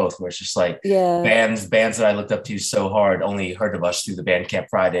up of both, where it's just like bands that I looked up to so hard only heard of us through the Bandcamp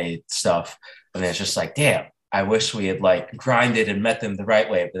Friday stuff. And then it's just like, damn, I wish we had like grinded and met them the right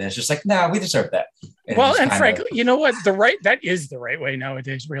way, but then it's just like, nah, we deserve that. And frankly, you know what? That is the right way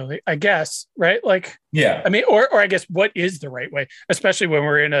nowadays, really, I guess, right? Like, I mean, or I guess what is the right way, especially when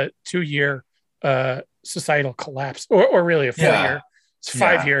we're in a 2-year societal collapse, or really a 4-year,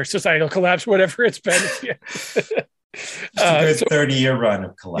 5-year societal collapse, whatever it's been. Just a good 30-year run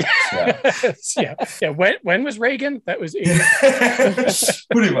of collapse. When was Reagan? That was 80.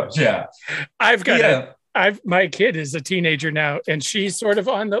 Pretty much, yeah. My kid is a teenager now, and she's sort of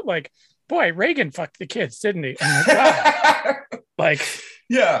on the like, boy, Reagan fucked the kids, didn't he? I'm like, wow. Like,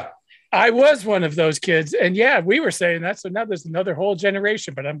 I was one of those kids, and we were saying that. So now there's another whole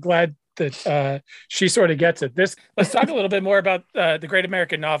generation, but I'm glad that she sort of gets it. Let's talk a little bit more about the Great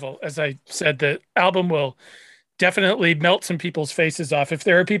American Novel. As I said, the album will definitely melt some people's faces off. If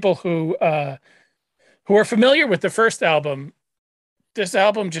there are people who are familiar with the first album, this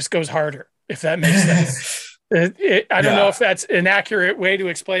album just goes harder, if that makes sense. I don't know if that's an accurate way to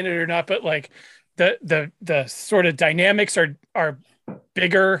explain it or not, but like the sort of dynamics are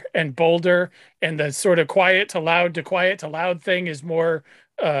bigger and bolder, and the sort of quiet to loud thing is more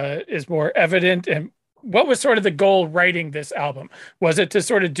evident. And what was sort of the goal writing this album? Was it to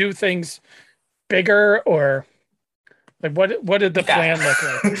sort of do things bigger, or like what did the plan look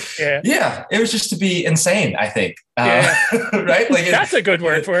like? It was just to be insane, I think. Right? Like that's a good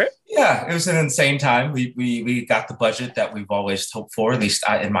word for it. Yeah, it was an insane time. We got the budget that we've always hoped for, at least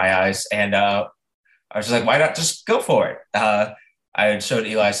in my eyes, and I was just like, why not just go for it? I had showed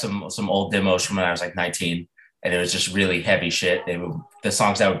Eli some old demos from when I was like 19, and it was just really heavy shit. The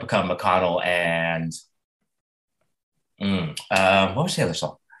songs that would become McConnell and what was the other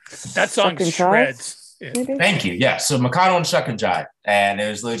song? That song shreds. Yeah. Thank you. Yeah. So McConnell and Shuck and Jive. And it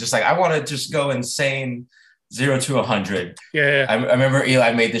was literally just like, I want to just go insane 0 to 100. Yeah. I remember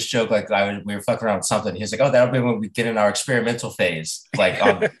Eli made this joke, like we were fucking around with something. He was like, oh, that'll be when we get in our experimental phase, like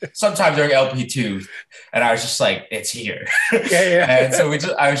sometime during LP2. And I was just like, it's here. And so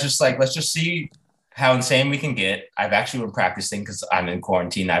I was just like, let's just see how insane we can get. I've actually been practicing because I'm in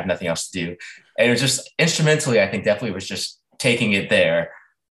quarantine. I have nothing else to do. And it was just instrumentally, I think definitely was just taking it there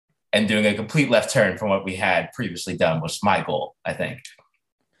and doing a complete left turn from what we had previously done was my goal, I think.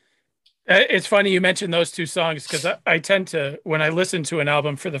 It's funny you mentioned those two songs because I tend to, when I listen to an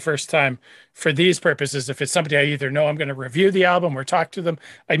album for the first time for these purposes, if it's somebody I either know I'm going to review the album or talk to them,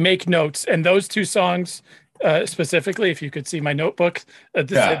 I make notes. And those two songs, specifically, if you could see my notebook,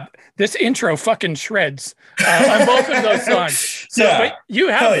 this intro fucking shreds on both of those songs. So, but you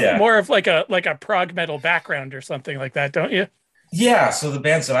have more of like a prog metal background or something like that, don't you? Yeah, so the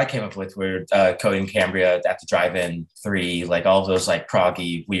bands that I came up with were Coheed and Cambria, At the Drive-In, 3, like all of those like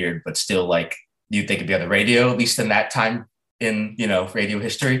proggy, weird, but still like you'd think it'd be on the radio, at least in that time in, radio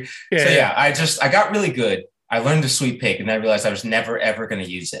history. I got really good. I learned the Sweet Pig and I realized I was never, ever going to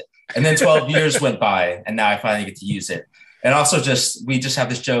use it. And then 12 years went by and now I finally get to use it. And also we just have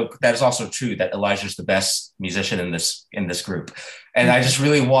this joke that is also true that Elijah's the best musician in this group. And I just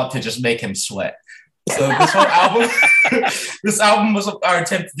really want to just make him sweat. So this whole album, this album was our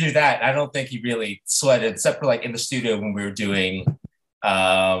attempt to do that. I don't think he really sweated, except for like in the studio when we were doing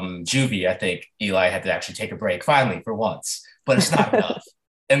Juvie. I think Eli had to actually take a break finally for once, but it's not enough.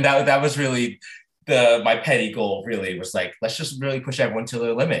 And that was really my petty goal. Really was like, let's just really push everyone to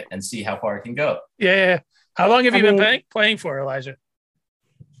their limit and see how far it can go. Yeah. How long have you been playing for, Elijah?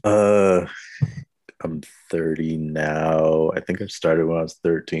 I'm 30 now. I think I started when I was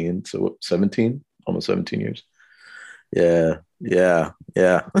 13, so 17. Almost 17 years. Yeah.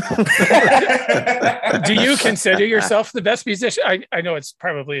 Do you consider yourself the best musician? I know it's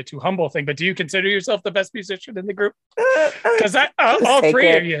probably a too humble thing, but do you consider yourself the best musician in the group? Because all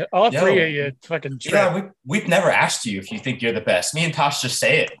three of you fucking trap. Yeah, we've never asked you if you think you're the best. Me and Tosh just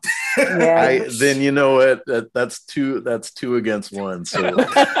say it. Then you know what? That's two against one. So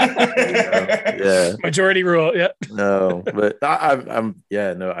yeah, majority rule. Yeah. No, but I'm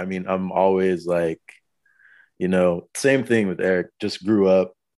always like, same thing with Eric. Just grew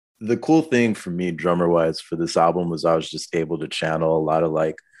up. The cool thing for me, drummer wise, for this album was I was just able to channel a lot of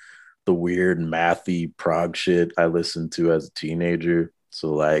like the weird mathy prog shit I listened to as a teenager.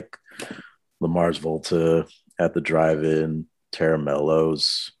 So like Lamar's Volta, At the Drive-In, Terra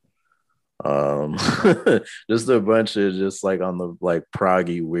Mellos, just a bunch of just like on the like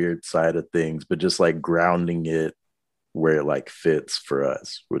proggy weird side of things, but just like grounding it where it like fits for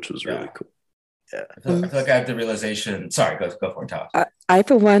us, which was really cool. Yeah, I feel like I have the realization. Sorry, go for it, Tosh. I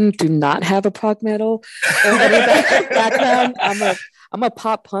for one do not have a prog metal background. I'm a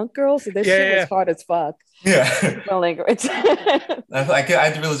pop punk girl, so this shit was hard as fuck. Yeah, no language. I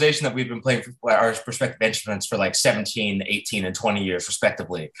had the realization that we've been playing our respective instruments for like 17, 18, and 20 years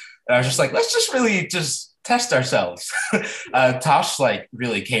respectively, and I was just like, let's just really just test ourselves. Tosh like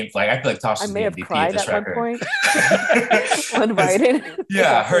really came like I feel like Tosh is the MVP of this record. One point when writing.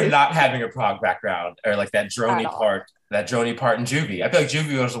 Yeah, her not having a prog background or like that drony part in Juvie. I feel like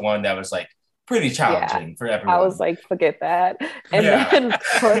Juvie was the one that was like pretty challenging for everyone. I was like, forget that. And then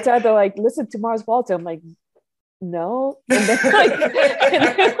they're like, listen to Mars Volta. I'm like, no. And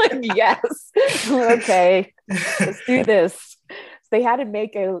they're like, yes. Okay, let's do this. So they had to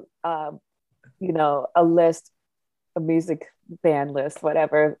make a list, a music band list,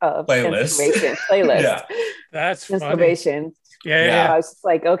 whatever, of inspiration playlist. Yeah, that's inspiration. Yeah. I was just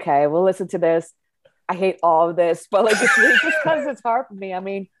like, okay, we'll listen to this. I hate all of this, but like it's just because it's hard for me. I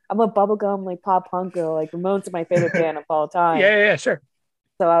mean, I'm a bubblegum like pop punk girl. Like Ramones are my favorite band of all time. Yeah, sure.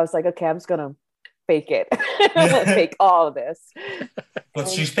 So I was like, okay, I'm just gonna fake it. Fake all of this. But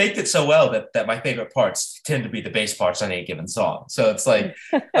she's faked it so well that my favorite parts tend to be the bass parts on any given song. So it's like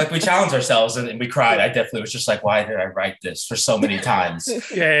we challenge ourselves and we cried. I definitely was just like, why did I write this for so many times?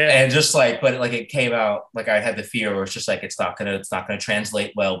 Yeah. And just like, but like it came out like I had the fear where it's just like it's not gonna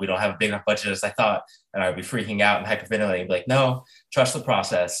translate well. We don't have a big enough budget as I thought, and I'd be freaking out and hyperventilating. Like, no, trust the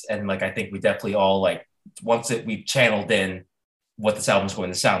process. And like I think we definitely all like once we channeled in what this album's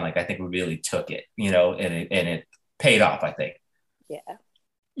going to sound like, I think we really took it, and it paid off, I think.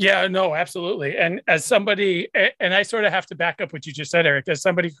 Yeah, no, absolutely. And as somebody, and I sort of have to back up what you just said, Eric, as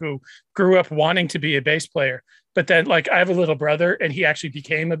somebody who grew up wanting to be a bass player, but then like I have a little brother and he actually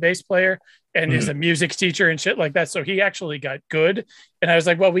became a bass player and is a music teacher and shit like that. So he actually got good. And I was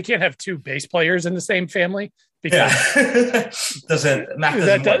like, well, we can't have two bass players in the same family because that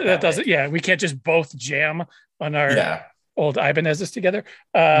doesn't, we can't just both jam on our old Ibanez's together.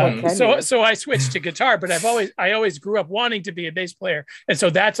 So I switched to guitar, but I always grew up wanting to be a bass player. And so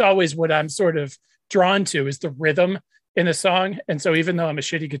that's always what I'm sort of drawn to is the rhythm in a song. And so even though I'm a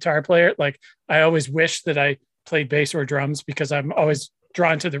shitty guitar player, like I always wish that I played bass or drums because I'm always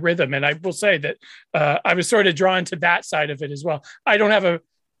drawn to the rhythm. And I will say that I was sort of drawn to that side of it as well. I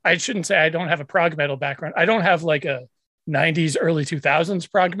shouldn't say I don't have a prog metal background. I don't have like a 90s, early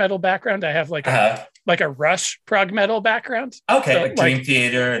 2000s prog metal background. I have like a like a Rush prog metal background. Okay, So, like Dream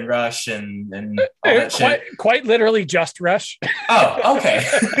Theater and Rush and all that shit. Quite literally just Rush. Oh, okay.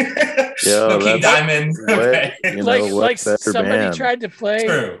 Yo, King Diamond. Okay. Like somebody band. tried to play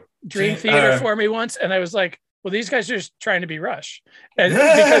True. Dream Theater for me once, and I was like, well, these guys are just trying to be Rush, and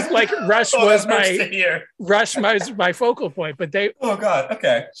because like Rush was my focal point, but they. Oh God.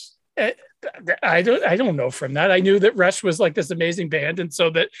 Okay. I don't know from that. I knew that Rush was like this amazing band, and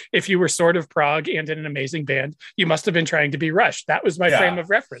so that if you were sort of prog and in an amazing band, you must have been trying to be Rush. That was my frame of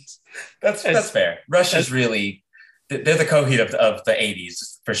reference. That's fair. Rush is really they're the Coheed of the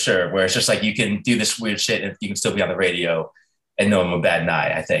 80s for sure, where it's just like you can do this weird shit and you can still be on the radio and no one will bat an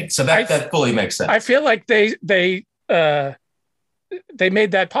eye, I think. So that fully makes sense. I feel like they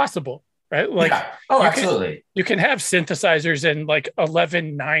made that possible, right? Like, absolutely. You can have synthesizers in like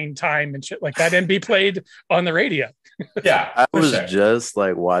 11/9 time and shit like that and be played on the radio. Yeah. I was just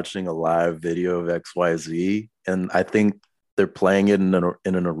like watching a live video of XYZ, and I think they're playing it in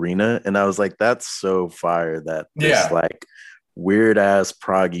an arena, and I was like, that's so fire that this like weird ass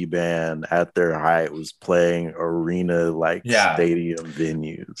proggy band at their height was playing arena stadium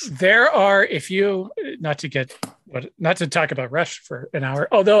venues. There are, if you not to talk about Rush for an hour,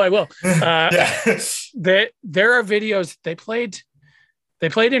 although I will. There are videos they played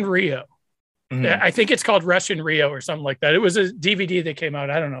in Rio. Mm-hmm. I think it's called Rush in Rio or something like that. It was a DVD that came out,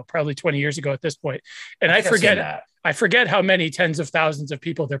 I don't know, probably 20 years ago at this point. And I forget how many tens of thousands of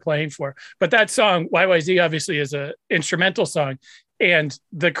people they're playing for. But that song, YYZ, obviously is an instrumental song, and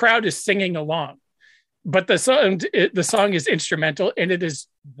the crowd is singing along. But the song is instrumental, and it is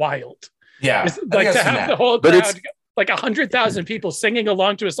wild. Yeah, it's like to have the whole crowd, like 100,000 people singing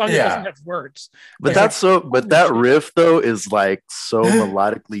along to a song that doesn't have words. But that riff though is like so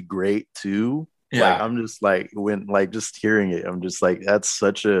melodically great too. Yeah, like, I'm just like just hearing it, I'm just like, that's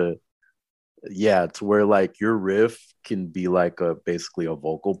such a to where like your riff can be like basically a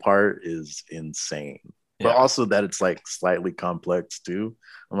vocal part is insane. But also that it's like slightly complex too.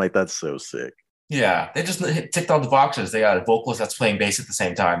 I'm like, that's so sick. Yeah, they just ticked all the boxes. They got a vocalist that's playing bass at the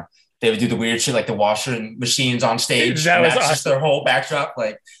same time. They would do the weird shit like the washing machines on stage. That's awesome. Just their whole backdrop.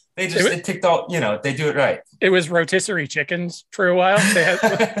 Like they ticked all, they do it right. It was rotisserie chickens for a while. They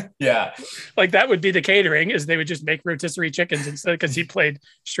had, like that would be the catering, is they would just make rotisserie chickens instead, because he played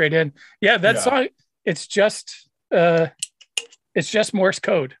straight in. Yeah, that song, it's just Morse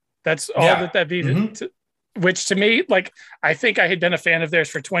code. That's all that be. Mm-hmm. Which to me, like, I think I had been a fan of theirs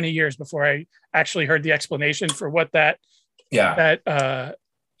for 20 years before I actually heard the explanation for what that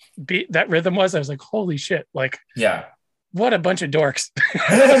rhythm was. I was like, holy shit. Like, what a bunch of dorks.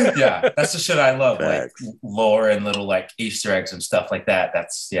 That's the shit I love. Facts. Like lore and little like Easter eggs and stuff like that.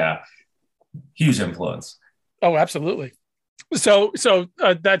 That's huge influence. Oh, absolutely. So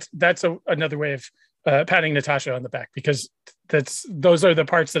that's another way of patting Natasha on the back, because those are the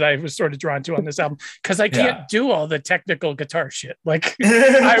parts that I was sort of drawn to on this album, because I can't do all the technical guitar shit. Like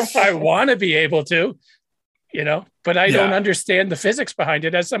I want to be able to, but I don't understand the physics behind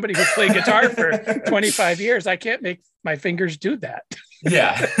it. As somebody who played guitar for 25 years, I can't make my fingers do that.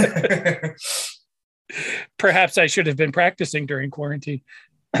 Yeah. Perhaps I should have been practicing during quarantine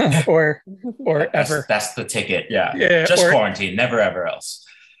or ever. That's the ticket. Yeah. Just quarantine, never ever else.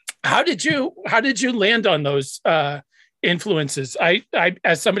 How did you land on those influences? I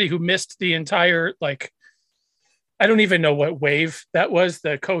as somebody who missed the entire, like, I don't even know what wave that was,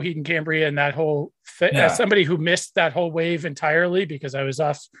 the Coheed and Cambria and that whole thing. As somebody who missed that whole wave entirely because I was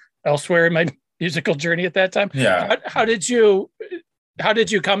off elsewhere in my musical journey at that time. Yeah. How did you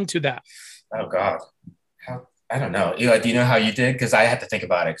come to that? Oh God. I don't know. Eli, do you know how you did? Because I had to think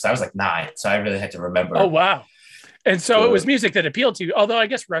about it, because I was like 9, so I really had to remember. Oh wow. And so it was music that appealed to you, although I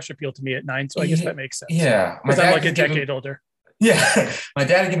guess Rush appealed to me at 9, so I guess that makes sense. Yeah. Because I'm like a decade older. Yeah. My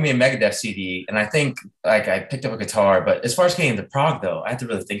dad gave me a Megadeth CD, and I think like I picked up a guitar, but as far as getting into prog though, I had to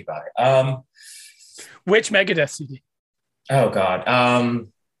really think about it. Which Megadeth CD? Oh God.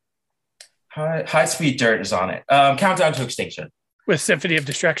 High Speed Dirt is on it. Countdown to Extinction. With Symphony of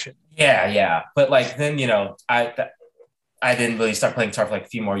Destruction. Yeah. But like then, I didn't really start playing guitar for like a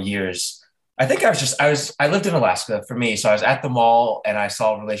few more years. I think I lived in Alaska for me. So I was at the mall and I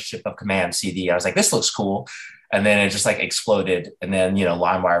saw Relationship of Command CD. I was like, this looks cool. And then it just like exploded. And then,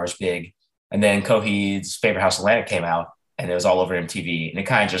 LimeWire was big. And then Coheed's Favorite House Atlantic came out, and it was all over MTV. And it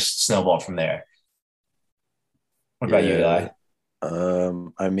kind of just snowballed from there. What about you, Eli?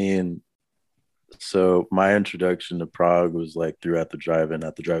 I mean, So my introduction to Prague was like through At the Drive-In,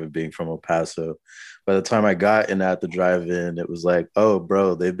 At the Drive-In being from El Paso. By the time I got in At the Drive-In, it was like, oh,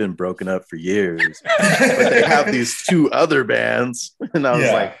 bro, they've been broken up for years, but they have these two other bands, and I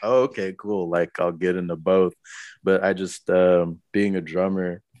was like, oh, okay, cool. Like I'll get into both. But I just being a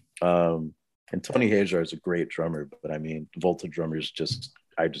drummer, and Tony Hajar is a great drummer, but I mean, Volta drummers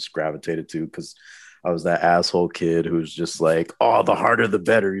I just gravitated to because I was that asshole kid who was just like, oh, the harder the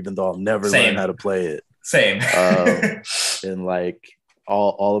better, even though I'll never learn how to play it. Same. And like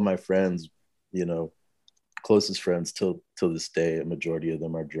all of my friends, closest friends till this day, a majority of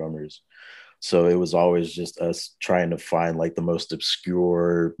them are drummers. So it was always just us trying to find like the most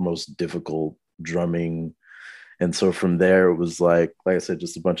obscure, most difficult drumming. And so from there, it was like I said,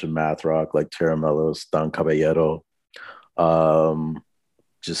 just a bunch of math rock, like Teramelos, Don Caballero,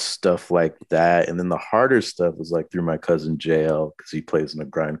 just stuff like that. And then the harder stuff was like through my cousin JL, because he plays in a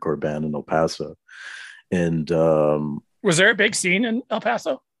grindcore band in El Paso. And was there a big scene in El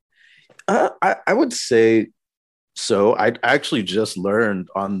Paso? I would say so. I actually just learned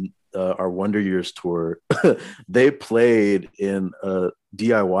on our Wonder Years tour, they played in a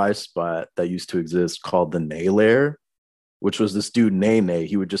DIY spot that used to exist called the Naylair, which was this dude Nene.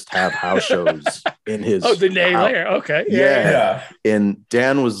 He would just have house shows in his. Oh, the Naylair. Okay. Yeah. And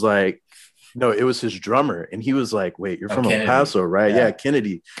Dan was like, no, it was his drummer. And he was like, wait, you're from El Paso, right? Yeah,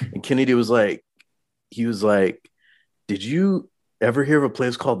 Kennedy. And Kennedy was like, did you ever hear of a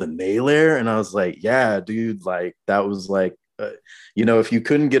place called the Naylair? And I was like, yeah, dude, like that was like, if you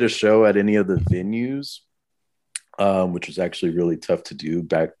couldn't get a show at any of the venues, which was actually really tough to do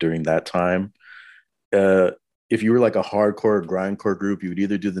back during that time, if you were like a hardcore grindcore group, you would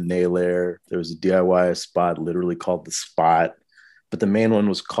either do the Naylair. There was a DIY spot literally called the Spot, but the main one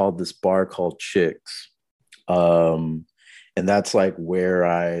was called this bar called Chicks. And that's like where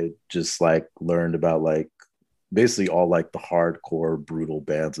I just like learned about like basically all like the hardcore brutal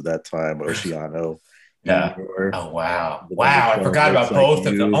bands at that time, Oceano. Yeah. Oh, wow. Wow. I forgot about both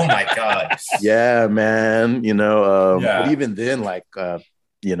of them. Oh my God. Yeah, man. But even then, like,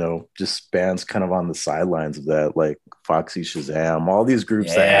 just bands kind of on the sidelines of that, like Foxy Shazam, all these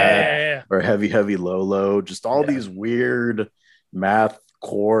groups that had, or Heavy Low, just all these weird math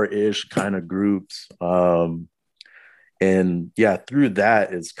core-ish kind of groups. And yeah, through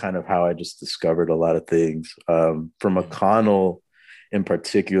that is kind of how I just discovered a lot of things. From McConnell in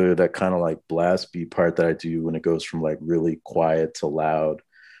particular, that kind of like blast beat part that I do when it goes from like really quiet to loud,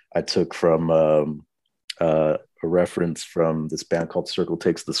 I took from a reference from this band called Circle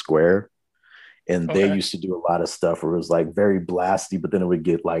Takes the Square. And they used to do a lot of stuff where it was like very blasty, but then it would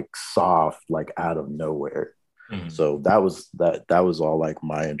get like soft, like out of nowhere. Mm-hmm. So that was all like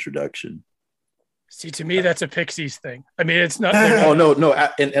my introduction. See, to me, that's a Pixies thing. I mean, it's not. Oh no,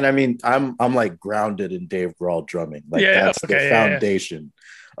 and I mean, I'm like grounded in Dave Grohl drumming. Like that's the foundation.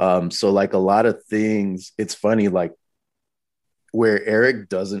 So like a lot of things, it's funny, like where Eric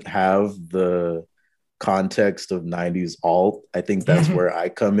doesn't have the context of 90s alt, I think that's where I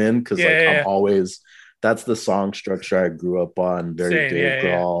come in, because I'm always, that's the song structure I grew up on. Very Dave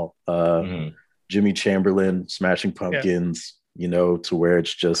Grohl, Jimmy Chamberlain, Smashing Pumpkins, to where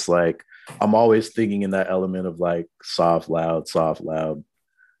it's just like I'm always thinking in that element of like soft, loud. It's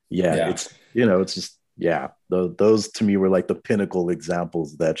it's just those to me were like the pinnacle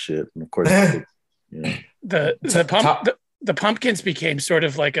examples of that shit. And of course, the Pumpkins became sort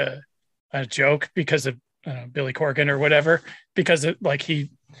of like a joke because of Billy Corgan or whatever, because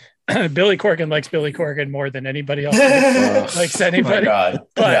Billy Corgan likes Billy Corgan more than anybody else likes anybody.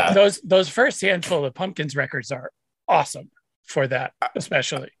 But those first handful of Pumpkins records are awesome for that,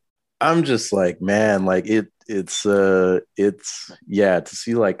 especially. I'm just like, man, like it's to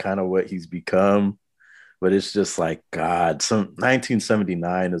see like kind of what he's become, but it's just like, God,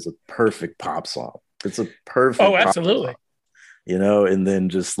 1979 is a perfect pop song. It's a perfect absolutely. Song, and then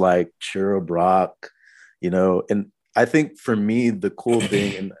just like Churro Brock, and I think for me, the cool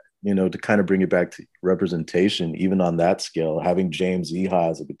thing, and to kind of bring it back to representation, even on that scale, having James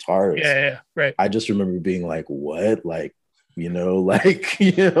Iha as a guitarist. Right. I just remember being like, what? Like,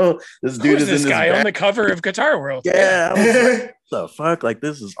 this dude is this guy on the cover of Guitar World. Yeah. I was like, what the fuck? Like,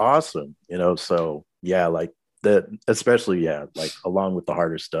 this is awesome. So yeah, like that, especially, like along with the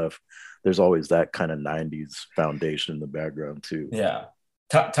harder stuff, there's always that kind of 90s foundation in the background too. Yeah.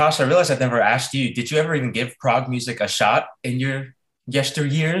 Tosh, I realized I've never asked you, did you ever even give prog music a shot in your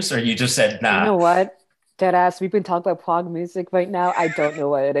yesteryears, or you just said, nah? You know what? Deadass, we've been talking about prog music right now. I don't know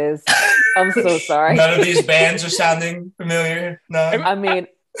what it is. I'm so sorry. None of these bands are sounding familiar? No? I mean,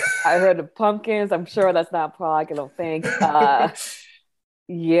 I heard of Pumpkins. I'm sure that's not prog, I don't think.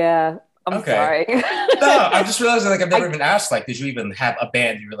 Yeah. I'm sorry. No, I'm just realizing like I've never even asked, like, did you even have a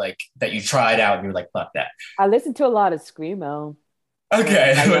band you were like that you tried out and you were like, fuck that? I listened to a lot of Screamo.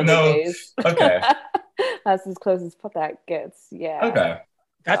 Okay. Okay. That's as close as that gets. Yeah. Okay.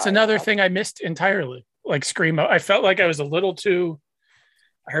 That's another thing I missed entirely. Like Screamo. I felt like I was a little too.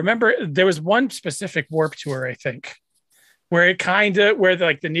 I remember there was one specific Warped Tour, I think, where it where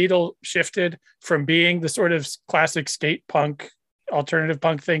the needle shifted from being the sort of classic skate punk, alternative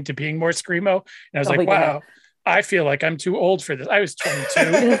punk thing to being more Screamo. And I was like, wow, I feel like I'm too old for this. I was 22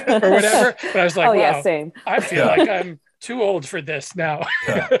 or whatever, but I was like, wow, yeah, same. I feel like I'm too old for this now.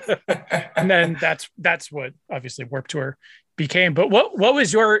 And then that's what obviously Warped Tour became. But what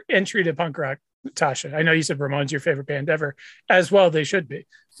was your entry to punk rock, Tasha? I know you said Ramones your favorite band ever, as well they should be.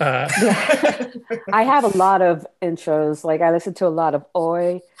 I have a lot of intros. Like I listen to a lot of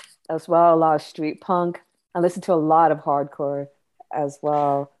Oi as well, a lot of street punk. I listen to a lot of hardcore as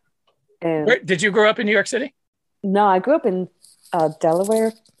well. And did you grow up in New York City? No, I grew up in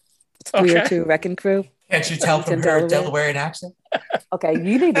Delaware. 302 Wrecking Crew. Can't you tell from her Delawarean accent? Okay,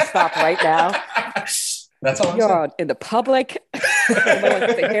 you need to stop right now. That's all You're in the public. Nobody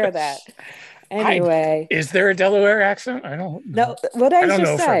wants to hear that. Anyway, is there a Delaware accent? I don't know. No, what I don't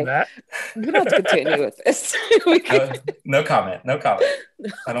just know say. From that. We don't have to continue with this. No comment.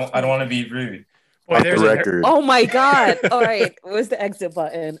 I don't want to be rude. Boy, there's a record. Oh my God. All right. Where's the exit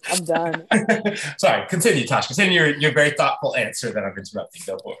button? I'm done. Sorry. Continue, Tosh. Continue your very thoughtful answer that I'm interrupting.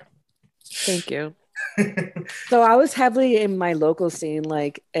 Go for it. Thank you. So I was heavily in my local scene,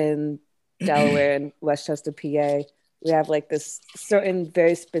 like in Delaware and Westchester, PA. We have like this certain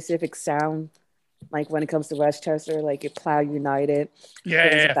very specific sound, like when it comes to Westchester, like your Plow United,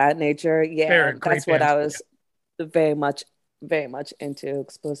 things of that nature. Yeah, that's what I was very much into.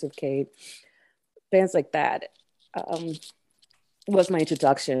 Explosive Kate, bands like that was my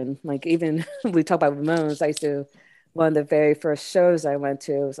introduction. Like even we talk about Ramones, I used to. One of the very first shows I went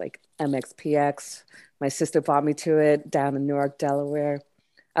to was like MXPX. My sister brought me to it down in Newark, Delaware.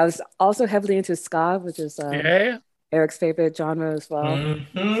 I was also heavily into ska, which is Eric's favorite genre as well.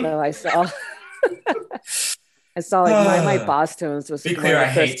 Mm-hmm. So I saw like My Bosstones was one of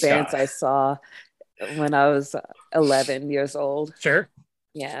the first bands I saw when I was 11 years old. Sure.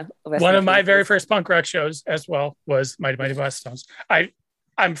 Yeah. One of my very first punk rock shows as well was Mighty Bosstones.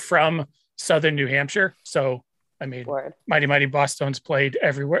 I'm from Southern New Hampshire, so I mean, Mighty Bosstones played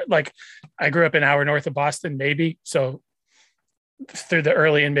everywhere. Like I grew up an hour north of Boston, maybe. So through the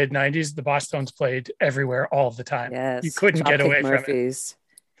early and mid 90s, the Bosstones played everywhere all the time. Yes. You couldn't get away from it.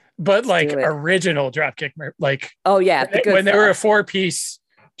 But like original Dropkick Murphys, like when they were a 4-piece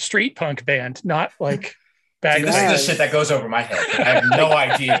street punk band, not like this is the shit that goes over my head. I have no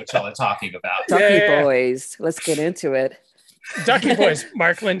idea what y'all are talking about. Ducky Boys. Let's get into it. Ducky Boys.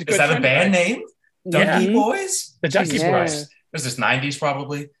 Mark Lind. Is that a band name? Ducky Boys? The Ducky Boys. Was this 90s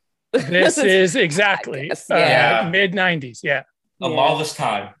probably? This is exactly mid 90s. Yeah. A lawless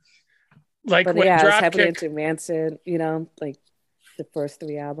time. Like but when I was heavily into Manson, like the first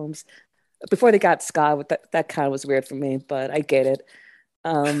 3 albums. Before they got ska, that kind of was weird for me, but I get it.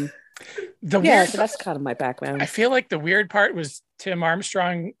 So that's kind of my background. I feel like the weird part was Tim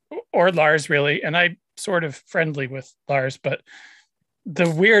Armstrong or Lars, really, and I'm sort of friendly with Lars, but the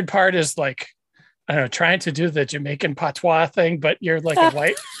weird part is like, I don't know, trying to do the Jamaican patois thing, but you're like a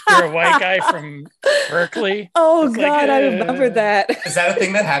white guy from Berkeley. Oh it's God, I remember that. Is that a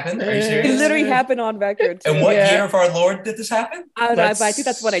thing that happened? Are you serious? It literally happened on record. And what year of our Lord did this happen? I don't know, but I think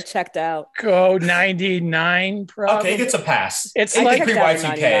that's when I checked out. 99, probably. Okay, it gets a pass. It's like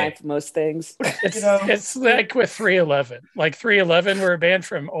pre-Y2K for most things. It's like with 311. Like 311 were a band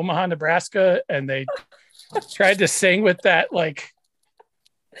from Omaha, Nebraska, and they tried to sing with that like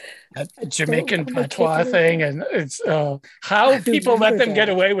Jamaican patois thing, and it's how people let them get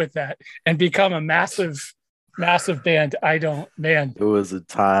away with that and become a massive band. It was a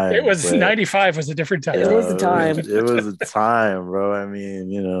time. It was 95 was a different time. It was a time. It was a time, bro. I mean,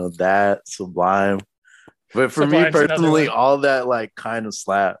 that Sublime. But for me personally, all that like kind of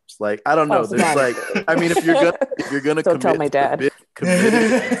slaps. Like I don't know. There's like, I mean, if you're gonna don't tell my dad.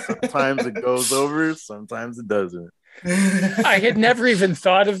 Sometimes it goes over, sometimes it doesn't. I had never even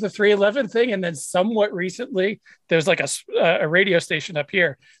thought of the 311 thing, and then somewhat recently there's like a radio station up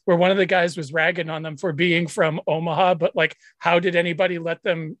here where one of the guys was ragging on them for being from Omaha, but like how did anybody let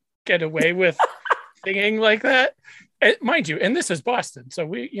them get away with singing like that? Mind you, and this is Boston, so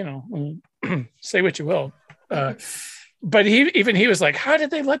we say what you will, but he was like, how did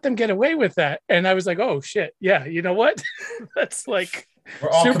they let them get away with that? And I was like, oh shit, yeah, you know what? That's like we're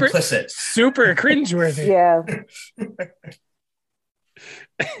all complicit. Super cringeworthy. Yeah.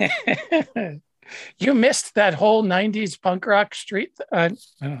 You missed that whole 90s punk rock street.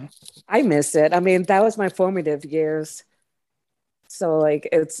 I miss it. I mean, that was my formative years. So like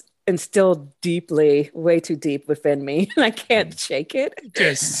it's instilled deeply, way too deep within me. And I can't shake it.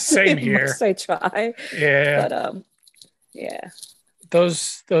 Just same here. Must I try? Yeah. But yeah.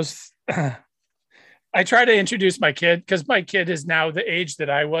 Those I try to introduce my kid because my kid is now the age that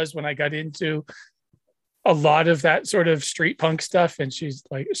I was when I got into a lot of that sort of street punk stuff. And she's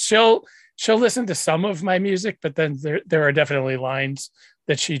like, she'll listen to some of my music, but then there are definitely lines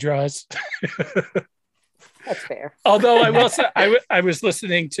that she draws. That's fair. Although I will say, I was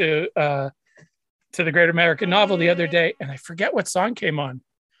listening to the Great American Novel the other day, and I forget what song came on.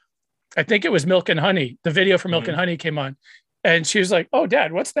 I think it was Milk and Honey. The video for Milk and Honey came on, and she was like, "Oh,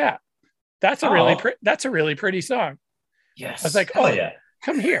 Dad, what's that? That's a really pretty song." Yes. I was like, "Oh yeah,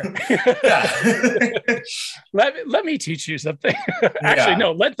 come here. let me teach you something." Actually,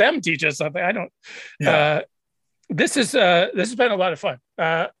 no, let them teach us something. I don't. Yeah. This has been a lot of fun.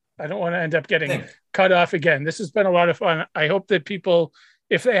 I don't want to end up getting cut off again. This has been a lot of fun. I hope that people,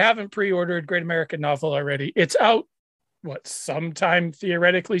 if they haven't pre-ordered Great American Novel already, it's out sometime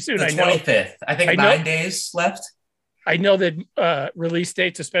theoretically soon. The 25th. I think 9 days left. I know that release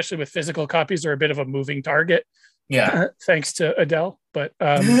dates, especially with physical copies, are a bit of a moving target. Yeah. Thanks to Adele. But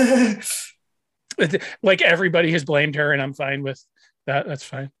like everybody has blamed her, and I'm fine with that. That's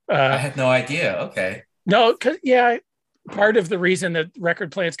fine. I had no idea. Okay. No, because part of the reason that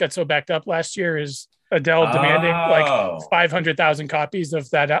record plants got so backed up last year is Adele demanding like 500,000 copies of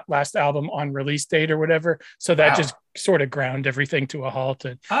that last album on release date or whatever. So that just sort of ground everything to a halt.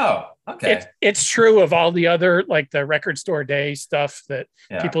 And okay. It's true of all the other, like the record store day stuff that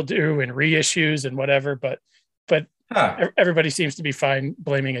people do and reissues and whatever. But everybody seems to be fine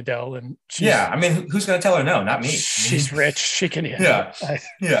blaming Adele. And I mean, who's going to tell her no? Not me. She's rich. She can. Yeah.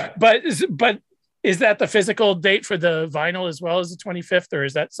 But is that the physical date for the vinyl as well as the 25th, or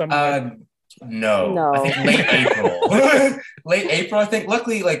is that something? No. I think late April. Late April, I think.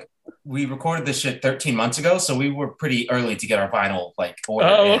 Luckily, like we recorded this shit 13 months ago, so we were pretty early to get our vinyl like ordered.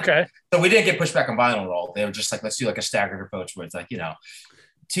 Oh, okay. So we didn't get pushed back on vinyl at all. They were just like, let's do like a staggered approach where it's like,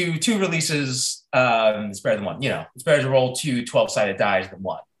 two releases is better than one. It's better to roll 2 12-sided dies than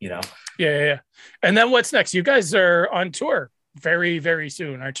one. Yeah. And then what's next? You guys are on tour very, very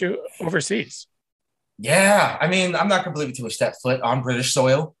soon, aren't you? Overseas. Yeah, I mean, I'm not going to believe it till we step foot on British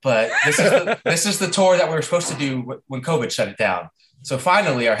soil, but this is the tour that we were supposed to do when COVID shut it down. So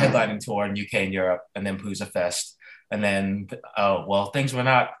finally, our headlining tour in UK and Europe, and then Pooza Fest, and then things we're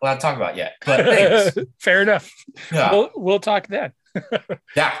not allowed to talk about yet. But thanks. Fair enough. Yeah. We'll talk then.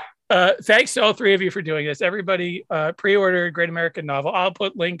 Yeah. Thanks to all three of you for doing this. Everybody pre-order Great American Novel. I'll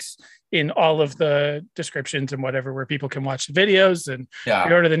put links in all of the descriptions and whatever where people can watch the videos and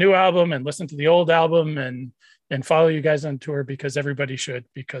pre-order the new album and listen to the old album and follow you guys on tour, because everybody should,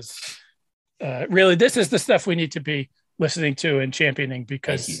 because really this is the stuff we need to be listening to and championing,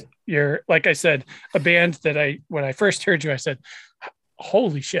 because you're, like I said, a band that when I first heard you, I said,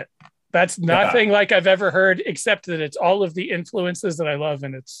 holy shit. That's nothing like I've ever heard, except that it's all of the influences that I love,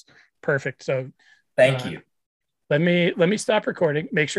 and it's perfect. So thank you. Let me stop recording. Make sure